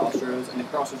the Crossroads, and the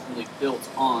Crossroads really built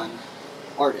on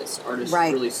artists. Artists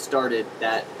Right. really started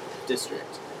that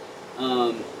district.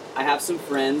 I have some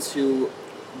friends who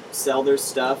sell their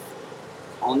stuff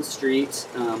on the street,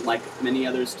 like many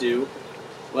others do.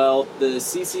 Well, the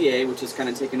CCA, which has kind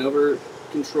of taken over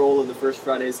control of the First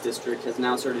Fridays district, has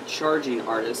now started charging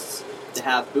artists to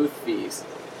have booth fees,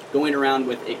 going around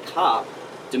with a cop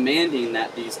demanding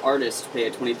that these artists pay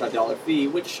a $25 fee,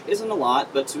 which isn't a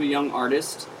lot, but to a young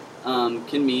artist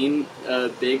can mean a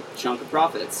big chunk of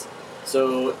profits.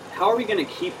 So how are we going to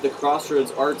keep the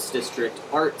Crossroads Arts District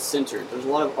art-centered? There's a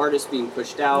lot of artists being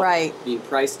pushed out, Right. being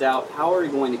priced out. How are we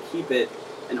going to keep it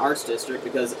an arts district?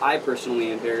 Because I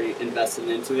personally am very invested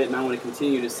into it, and I want to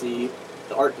continue to see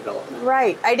the art development.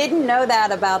 Right. I didn't know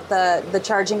that about the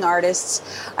charging artists.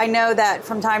 I know that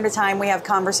from time to time we have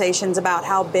conversations about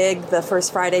how big the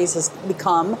First Fridays has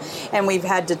become, and we've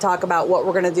had to talk about what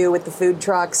we're going to do with the food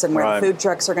trucks and where Right. the food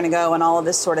trucks are going to go and all of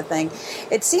this sort of thing.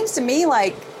 It seems to me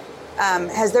like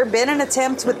has there been an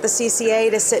attempt with the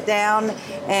CCA to sit down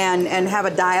and have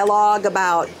a dialogue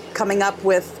about coming up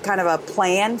with kind of a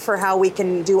plan for how we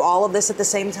can do all of this at the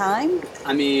same time?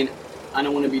 I mean, I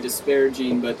don't want to be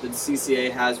disparaging, but the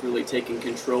CCA has really taken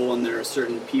control, and there are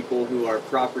certain people who are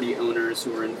property owners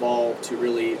who are involved who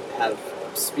really have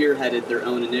spearheaded their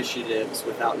own initiatives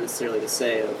without necessarily the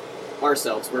say of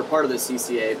ourselves. We're part of the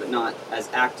CCA, but not as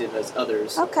active as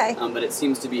others. Okay. But it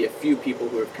seems to be a few people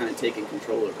who have kind of taken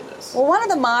control over this. Well, one of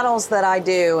the models that I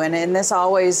do, and this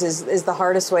always is the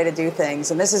hardest way to do things,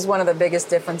 and this is one of the biggest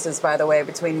differences, by the way,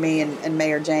 between me and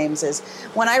Mayor James, is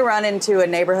when I run into a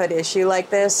neighborhood issue like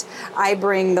this, I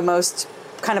bring the most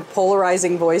kind of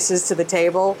polarizing voices to the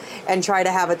table and try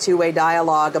to have a two-way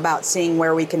dialogue about seeing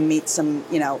where we can meet in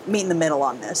the middle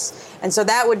on this. And so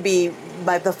that would be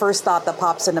the first thought that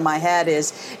pops into my head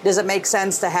is, does it make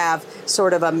sense to have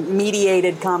sort of a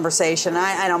mediated conversation?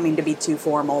 I don't mean to be too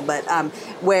formal, but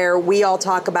where we all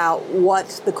talk about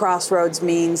what the Crossroads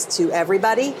means to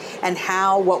everybody and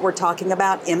how what we're talking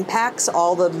about impacts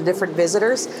all the different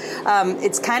visitors.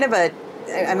 It's kind of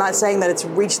I'm not saying that it's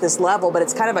reached this level, but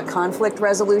it's kind of a conflict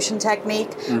resolution technique.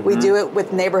 Mm-hmm. We do it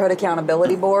with neighborhood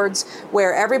accountability boards,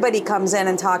 where everybody comes in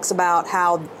and talks about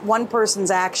how one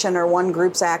person's action or one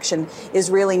group's action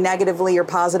is really negatively or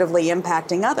positively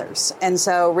impacting others. And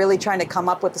so really trying to come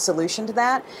up with a solution to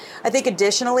that. I think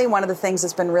additionally, one of the things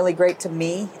that's been really great to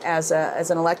me as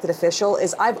an elected official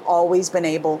is I've always been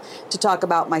able to talk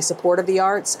about my support of the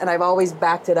arts, and I've always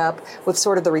backed it up with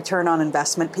sort of the return on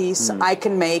investment piece. I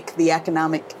can make the economic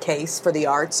case for the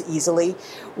arts easily.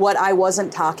 What I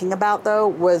wasn't talking about, though,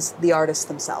 was the artists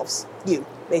themselves,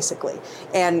 basically,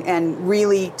 and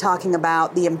really talking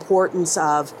about the importance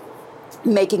of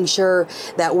making sure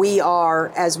that we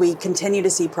are, as we continue to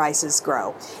see prices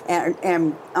grow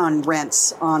and on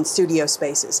rents, on studio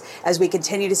spaces, as we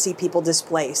continue to see people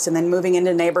displaced and then moving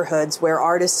into neighborhoods where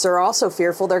artists are also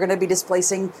fearful they're going to be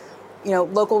displacing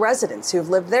local residents who've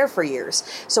lived there for years.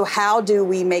 So how do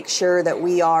we make sure that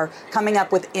we are coming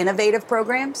up with innovative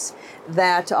programs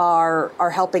that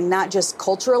are helping not just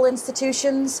cultural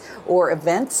institutions or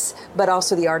events, but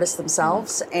also the artists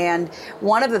themselves? And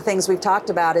one of the things we've talked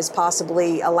about is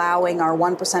possibly allowing our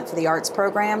 1% for the Arts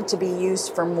program to be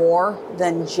used for more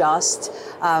than just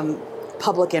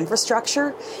public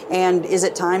infrastructure. And is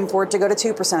it time for it to go to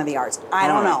 2% of the arts? I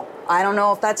don't know. I don't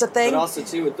know if that's a thing. But also,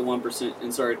 too, with the 1%,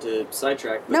 and sorry to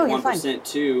sidetrack, but no, the you're 1%, fine.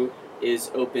 too, is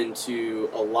open to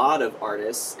a lot of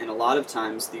artists, and a lot of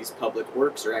times these public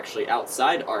works are actually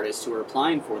outside artists who are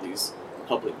applying for these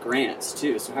public grants,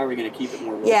 too. So how are we going to keep it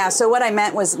more local? Yeah, so what I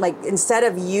meant was, like, instead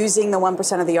of using the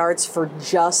 1% of the arts for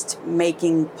just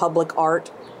making public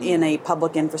art in a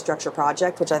public infrastructure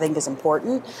project, which I think is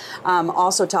important.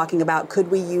 Also talking about,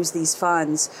 could we use these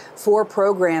funds for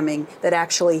programming that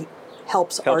actually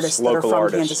helps artists that are from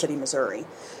Kansas City, Missouri?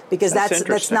 Because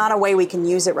that's not a way we can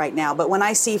use it right now. But when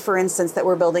I see, for instance, that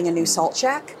we're building a new salt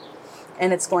shack,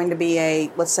 and it's going to be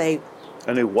let's say,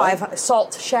 a new what?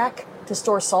 Salt shack to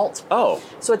store salt. Oh.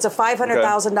 So it's a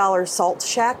 $500,000 salt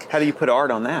shack. How do you put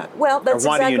art on that? Well, that's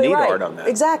why exactly do you need right. art on that?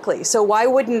 Exactly. So why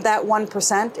wouldn't that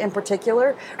 1% in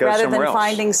particular, go rather than else?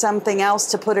 finding something else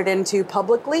to put it into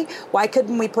publicly, why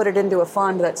couldn't we put it into a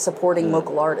fund that's supporting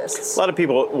local artists? A lot of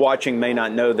people watching may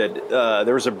not know that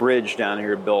there was a bridge down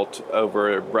here built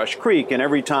over Brush Creek, and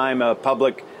every time a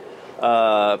public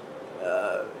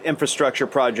infrastructure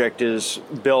project is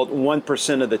built,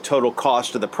 1% of the total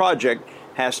cost of the project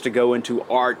has to go into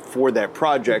art for that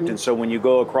project. And so when you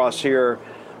go across here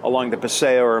along the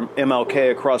Paseo or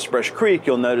MLK across Brush Creek,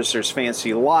 you'll notice there's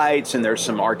fancy lights and there's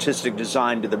some artistic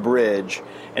design to the bridge.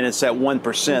 And it's that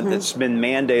 1% that's been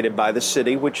mandated by the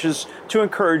city, which is to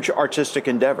encourage artistic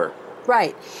endeavor.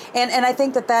 Right. And I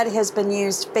think that has been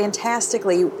used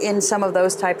fantastically in some of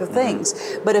those type of things.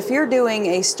 But if you're doing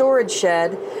a storage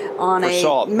shed on a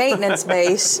salt. maintenance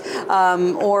base,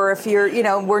 or if you're,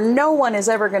 where no one is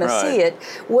ever going to see it,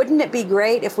 wouldn't it be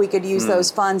great if we could use those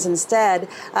funds instead,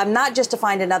 not just to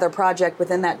find another project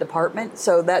within that department?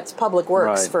 So that's Public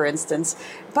Works, for instance.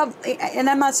 And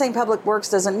I'm not saying Public Works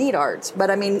doesn't need arts,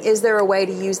 but I mean, is there a way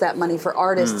to use that money for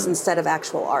artists instead of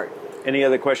actual art? Any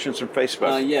other questions from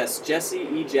Facebook? Yes, Jesse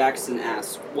E. Jackson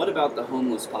asks, what about the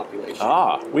homeless population?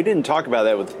 We didn't talk about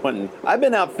that with Quentin. I've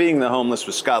been out feeding the homeless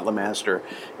with Scott Lemaster,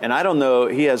 and I don't know,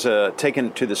 he has a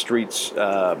Taken to the Streets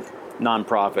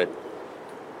nonprofit.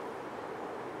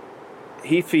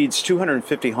 He feeds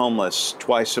 250 homeless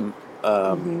twice a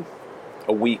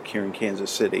week here in Kansas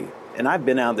City. And I've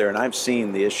been out there and I've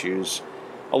seen the issues.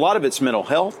 A lot of it's mental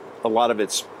health, a lot of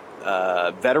it's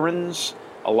veterans,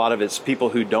 a lot of it's people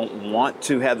who don't want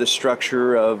to have the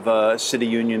structure of a city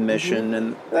union mission,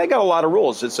 and they got a lot of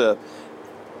rules. It's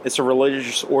a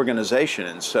religious organization,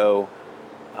 and so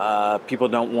people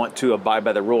don't want to abide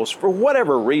by the rules for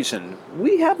whatever reason.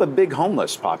 We have a big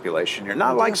homeless population here,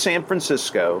 not like San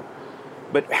Francisco,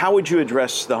 but how would you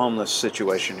address the homeless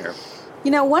situation here?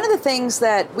 One of the things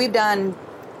that we've done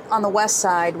on the west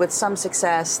side with some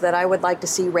success that I would like to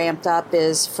see ramped up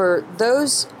is for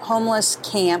those homeless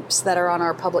camps that are on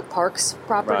our public parks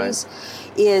properties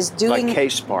is doing... Like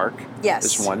Case Park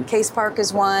is one. Case Park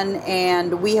is one,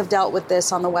 and we have dealt with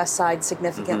this on the west side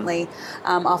significantly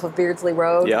off of Beardsley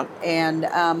Road. Yeah. And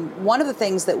one of the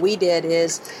things that we did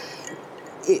is,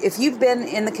 if you've been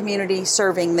in the community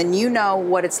serving, then you know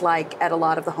what it's like at a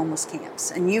lot of the homeless camps,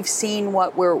 and you've seen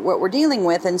what we're dealing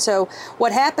with. And so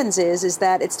what happens is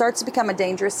that it starts to become a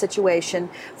dangerous situation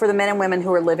for the men and women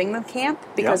who are living in the camp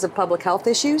because of public health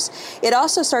issues. It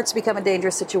also starts to become a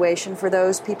dangerous situation for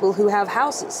those people who have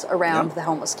houses around the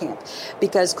homeless camp,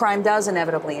 because crime does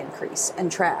inevitably increase,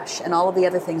 and trash and all of the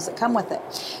other things that come with it.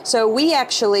 So we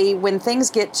actually, when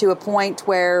things get to a point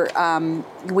where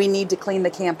we need to clean the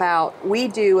camp out,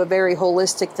 we do a very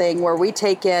holistic thing where we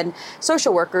take in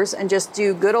social workers and just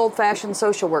do good old-fashioned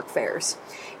social work fairs.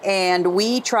 And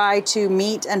we try to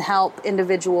meet and help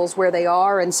individuals where they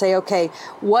are and say, okay,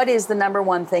 what is the number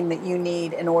one thing that you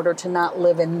need in order to not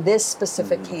live in this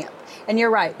specific camp? And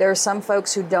you're right, there are some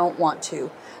folks who don't want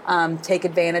to take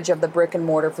advantage of the brick and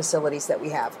mortar facilities that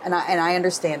we have. And I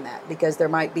understand that, because there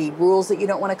might be rules that you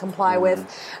don't want to comply with.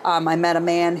 I met a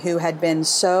man who had been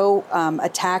so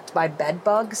attacked by bed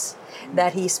bugs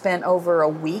that he spent over a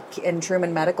week in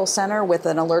Truman Medical Center with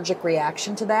an allergic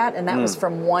reaction to that. And that was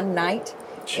from one night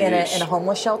in a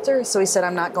homeless shelter. So he said,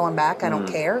 I'm not going back. I don't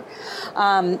care.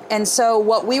 And so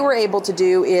what we were able to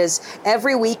do is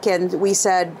every weekend we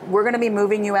said, we're going to be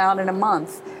moving you out in a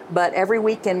month, but every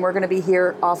weekend we're going to be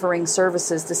here offering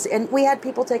services. And we had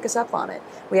people take us up on it.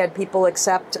 We had people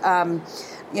accept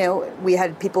we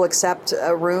had people accept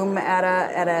a room at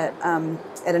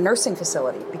a nursing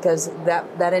facility because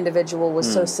that individual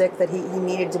was so sick that he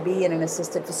needed to be in an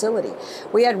assisted facility.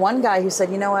 We had one guy who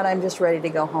said, you know what, I'm just ready to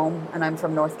go home, and I'm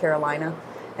from North Carolina.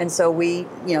 And so we,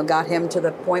 got him to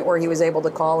the point where he was able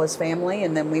to call his family,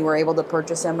 and then we were able to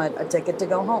purchase him a ticket to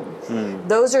go home.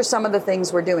 Those are some of the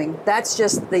things we're doing. That's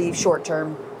just the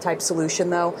short-term type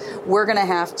solution, though. We're going to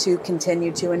have to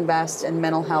continue to invest in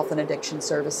mental health and addiction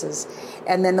services.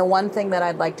 And then the one thing that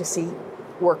I'd like to see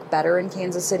work better in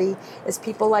Kansas City is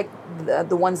people like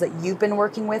the ones that you've been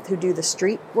working with who do the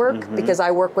street work, because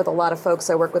I work with a lot of folks.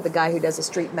 I work with a guy who does a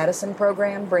street medicine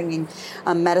program, bringing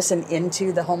medicine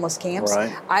into the homeless camps.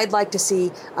 Right. I'd like to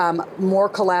see more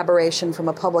collaboration from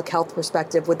a public health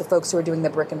perspective with the folks who are doing the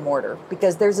brick and mortar,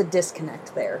 because there's a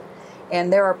disconnect there.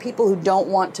 And there are people who don't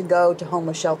want to go to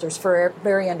homeless shelters for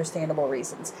very understandable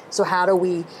reasons. So how do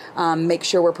we make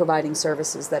sure we're providing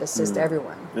services that assist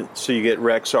everyone? So you get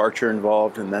Rex Archer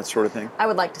involved and that sort of thing? I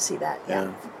would like to see that,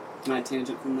 yeah. Can I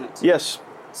tangent from that too? Yes.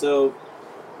 So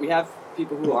we have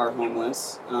people who are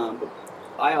homeless, but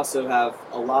I also have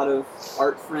a lot of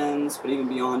art friends, but even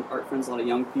beyond art friends, a lot of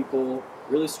young people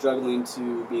really struggling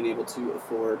to being able to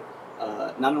afford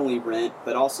not only rent,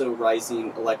 but also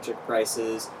rising electric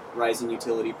prices, rising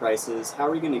utility prices. How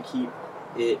are we going to keep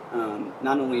it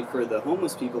not only for the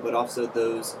homeless people, but also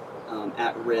those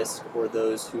at risk or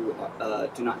those who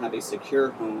do not have a secure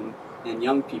home, and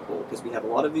young people? Because we have a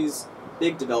lot of these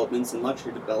big developments and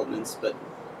luxury developments, but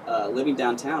living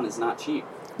downtown is not cheap.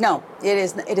 No, it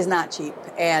is not cheap.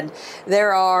 And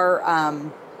there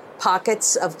are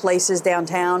pockets of places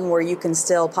downtown where you can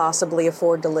still possibly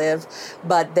afford to live,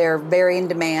 but they're very in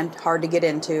demand, hard to get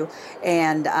into,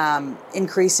 and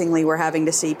increasingly we're having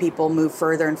to see people move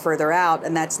further and further out,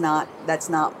 and that's not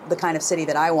the kind of city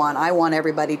that I want. I want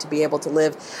everybody to be able to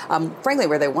live, frankly,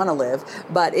 where they want to live,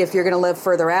 but if you're going to live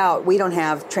further out, we don't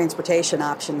have transportation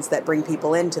options that bring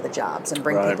people into the jobs and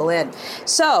bring people in.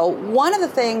 So one of the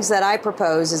things that I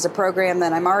propose is a program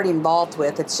that I'm already involved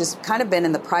with. It's just kind of been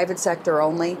in the private sector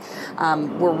only.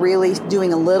 We're really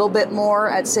doing a little bit more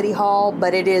at City Hall,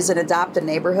 but it is an Adopt a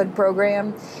Neighborhood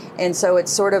program. And so it's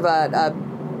sort of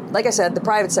like I said, the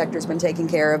private sector's been taking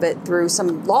care of it through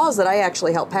some laws that I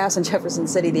actually helped pass in Jefferson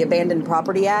City, the Abandoned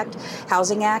Property Act,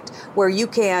 Housing Act, where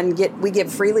we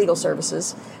give free legal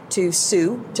services to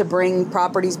sue to bring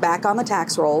properties back on the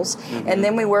tax rolls. And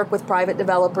then we work with private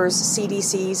developers,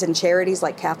 CDCs, and charities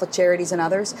like Catholic Charities and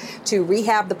others to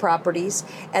rehab the properties.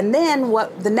 And then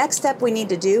what the next step we need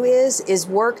to do is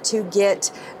work to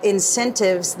get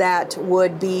incentives that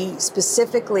would be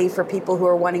specifically for people who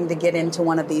are wanting to get into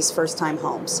one of these first-time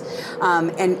homes.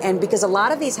 And because a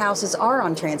lot of these houses are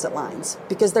on transit lines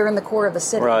because they're in the core of the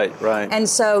city. Right. And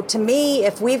so to me,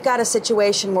 if we've got a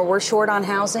situation where we're short on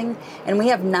housing and we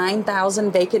have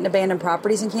 9,000 vacant and abandoned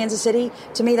properties in Kansas City,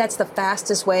 to me that's the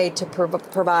fastest way to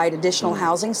provide additional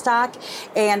housing stock.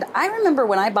 And I remember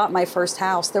when I bought my first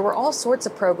house, there were all sorts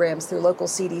of programs through local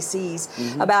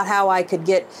CDCs about how I could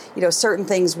get certain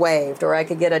things waived, or I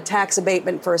could get a tax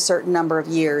abatement for a certain number of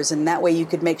years, and that way you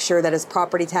could make sure that as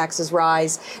property taxes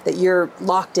rise that you're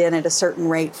locked in at a certain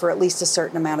rate for at least a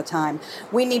certain amount of time.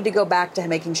 We need to go back to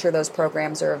making sure those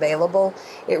programs are available.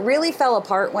 It really fell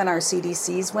apart when our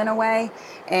CDCs went away,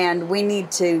 and we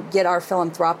need to get our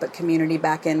philanthropic community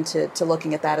back into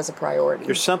looking at that as a priority.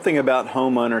 There's something about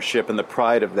home ownership and the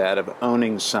pride of that, of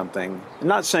owning something. I'm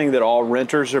not saying that all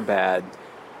renters are bad,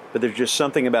 but there's just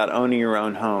something about owning your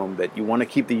own home that you want to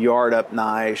keep the yard up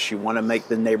nice, you want to make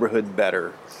the neighborhood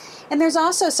better. And there's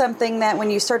also something that when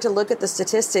you start to look at the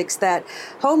statistics, that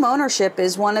home ownership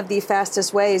is one of the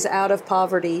fastest ways out of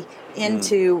poverty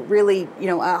into really,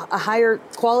 a higher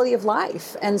quality of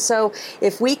life. And so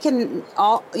if we can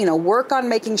all, work on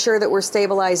making sure that we're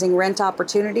stabilizing rent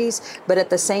opportunities, but at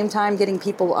the same time getting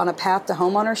people on a path to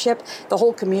home ownership, the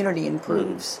whole community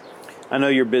improves. I know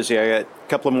you're busy. I got a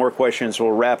couple of more questions.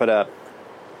 We'll wrap it up.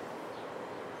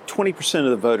 20%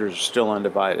 of the voters are still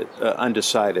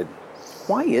undecided.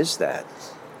 Why is that?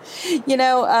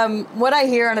 What I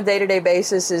hear on a day-to-day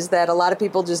basis is that a lot of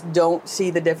people just don't see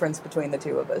the difference between the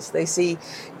two of us. They see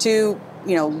two,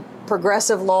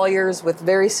 progressive lawyers with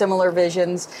very similar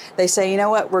visions. They say, you know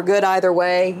what, we're good either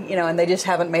way, and they just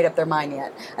haven't made up their mind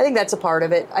yet. I think that's a part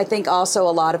of it. I think also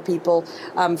a lot of people,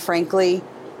 frankly,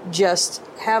 just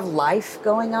have life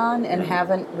going on and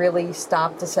haven't really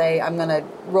stopped to say, I'm going to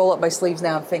roll up my sleeves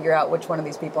now and figure out which one of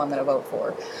these people I'm going to vote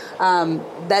for.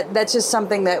 That's just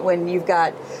something that when you've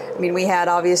got, I mean, we had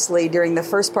obviously during the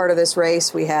first part of this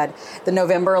race, we had the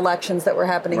November elections that were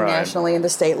happening nationally and the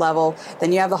state level.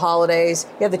 Then you have the holidays,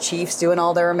 you have the Chiefs doing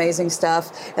all their amazing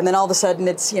stuff. And then all of a sudden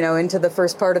it's, into the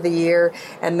first part of the year.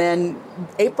 And then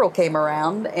April came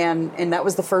around and that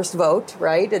was the first vote,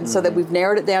 right? And so that we've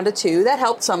narrowed it down to 2. That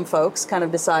helped some folks kind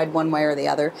of decide one way or the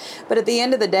other. But at the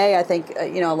end of the day, I think,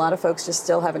 a lot of folks just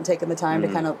still haven't taken the time to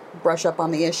kind of brush up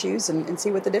on the issues and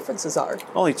see what the differences are.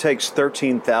 Only takes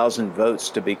 13,000 votes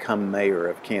to become mayor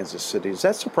of Kansas City. Does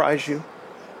that surprise you?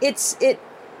 It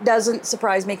doesn't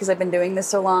surprise me because I've been doing this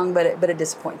so long, but it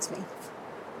disappoints me.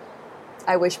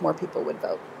 I wish more people would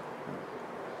vote.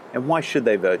 And why should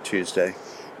they vote Tuesday?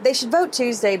 They should vote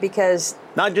Tuesday because...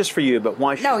 Not just for you, but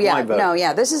why should why vote?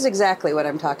 No, this is exactly what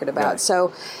I'm talking about. Right.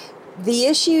 So the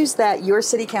issues that your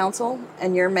city council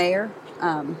and your mayor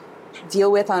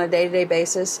deal with on a day-to-day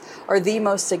basis are the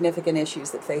most significant issues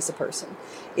that face a person.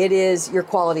 It is your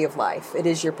quality of life. It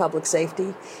is your public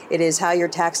safety. It is how your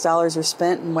tax dollars are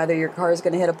spent and whether your car is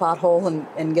going to hit a pothole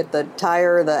and get the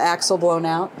tire or the axle blown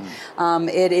out.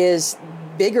 It is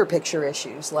bigger picture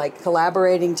issues like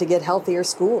collaborating to get healthier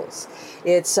schools.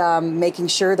 It's making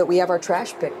sure that we have our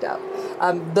trash picked up.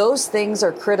 Those things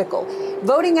are critical.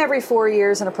 Voting every 4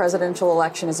 years in a presidential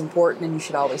election is important, and you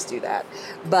should always do that.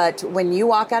 But when you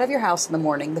walk out of your house in the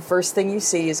morning, the first thing you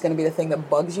see is going to be the thing that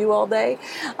bugs you all day.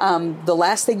 The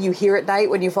last thing you hear at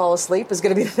night when you fall asleep is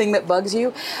going to be the thing that bugs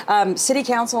you. City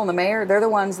council and the mayor, they're the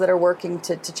ones that are working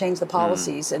to change the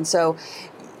policies. And so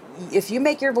if you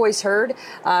make your voice heard,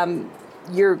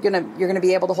 you're gonna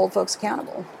be able to hold folks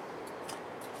accountable.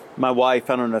 My wife,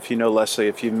 I don't know if you know Leslie,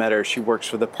 if you've met her, she works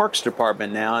for the Parks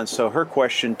Department now, and so her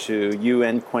question to you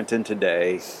and Quentin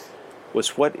today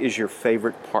was, what is your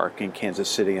favorite park in Kansas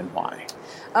City and why?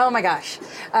 Oh my gosh.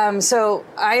 So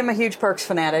I am a huge parks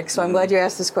fanatic, so I'm glad you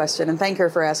asked this question, and thank her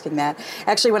for asking that.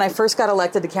 Actually, when I first got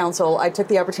elected to council, I took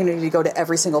the opportunity to go to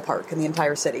every single park in the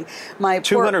entire city.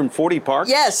 240 parks?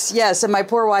 Yes, and my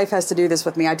poor wife has to do this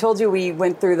with me. I told you we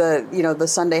went through the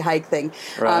Sunday hike thing.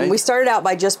 Right. We started out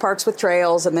by just parks with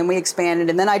trails, and then we expanded,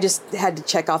 and then I just had to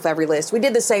check off every list. We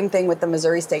did the same thing with the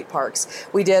Missouri State Parks.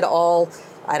 We did all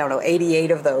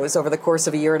 88 of those over the course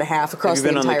of a year and a half across the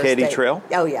entire state. Have you been on the Katy Trail?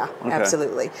 Oh, yeah, okay.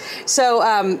 Absolutely. So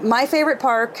my favorite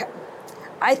park,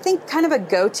 I think kind of a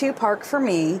go-to park for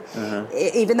me,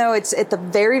 even though it's at the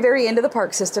very, very end of the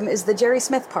park system, is the Jerry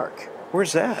Smith Park.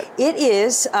 Where's that? It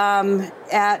is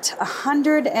at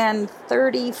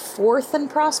 134th and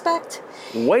Prospect.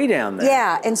 Way down there.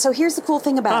 Yeah, and so here's the cool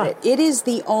thing about it. It is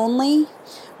the only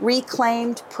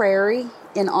reclaimed prairie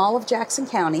in all of Jackson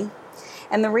County.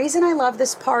 And the reason I love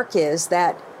this park is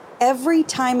that every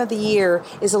time of the year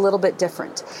is a little bit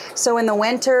different. So in the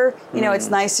winter, it's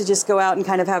nice to just go out and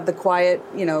kind of have the quiet,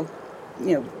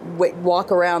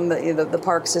 walk around the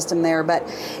park system there. But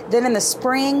then in the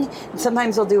spring,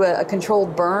 sometimes they'll do a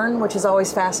controlled burn, which is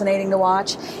always fascinating to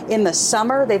watch. In the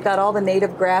summer, they've got all the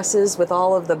native grasses with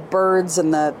all of the birds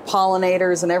and the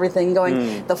pollinators and everything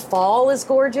going. The fall is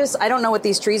gorgeous. I don't know what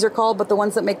these trees are called, but the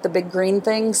ones that make the big green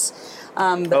things.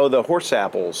 The horse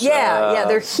apples. Yeah,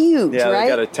 they're huge, right? They've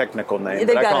got a technical name,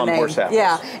 but I call them horse apples.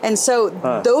 Yeah, and so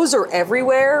those are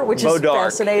everywhere, which is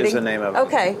fascinating. Is the name of it.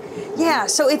 Okay, yeah,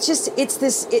 so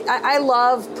I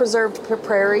love preserved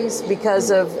prairies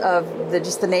because of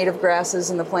the native grasses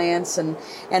and the plants, and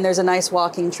there's a nice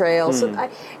walking trail. So,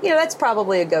 that's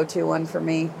probably a go-to one for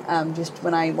me, just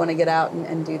when I want to get out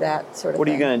and do that sort of thing. What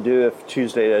are you going to do if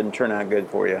Tuesday doesn't turn out good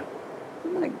for you?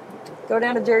 I'm going to go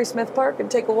down to Jerry Smith Park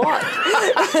and take a walk.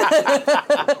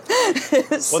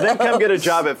 Well, then come get a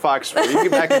job at Fox. You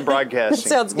get back in broadcasting.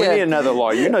 Sounds good. We need another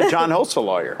lawyer. John Holt's a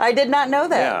lawyer. I did not know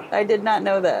that. Yeah. I did not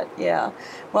know that. Yeah.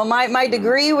 Well, my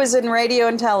degree was in radio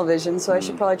and television, so I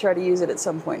should probably try to use it at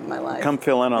some point in my life. Come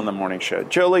fill in on the morning show.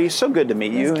 Jolie, so good to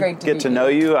meet you. It's great to get meet to know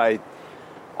you.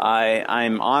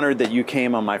 I'm honored that you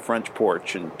came on my front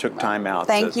porch and took time out.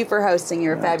 Thank you for hosting.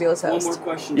 You're a fabulous host. One more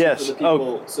question yes. for the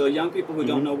people. So young people who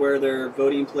don't know where their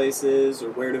voting place is or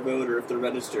where to vote or if they're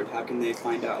registered, how can they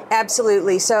find out?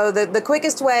 Absolutely. So the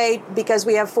quickest way, because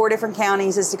we have 4 different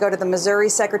counties, is to go to the Missouri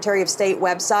Secretary of State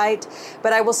website.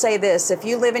 But I will say this, if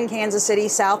you live in Kansas City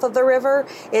south of the river,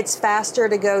 it's faster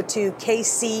to go to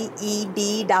kceb.org,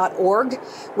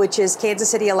 which is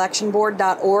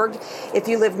KansasCityElectionBoard.org. If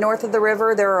you live north of the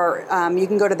river, there are you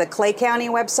can go to the Clay County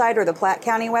website or the Platte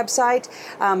County website,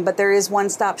 but there is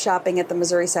one-stop shopping at the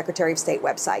Missouri Secretary of State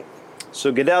website.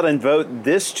 So get out and vote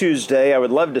this Tuesday. I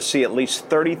would love to see at least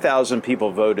 30,000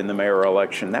 people vote in the mayoral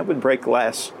election. That would break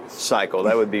last cycle.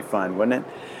 That would be fun, wouldn't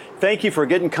it? Thank you for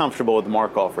getting comfortable with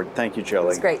Mark Alford. Thank you, Jolie.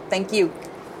 That's great. Thank you.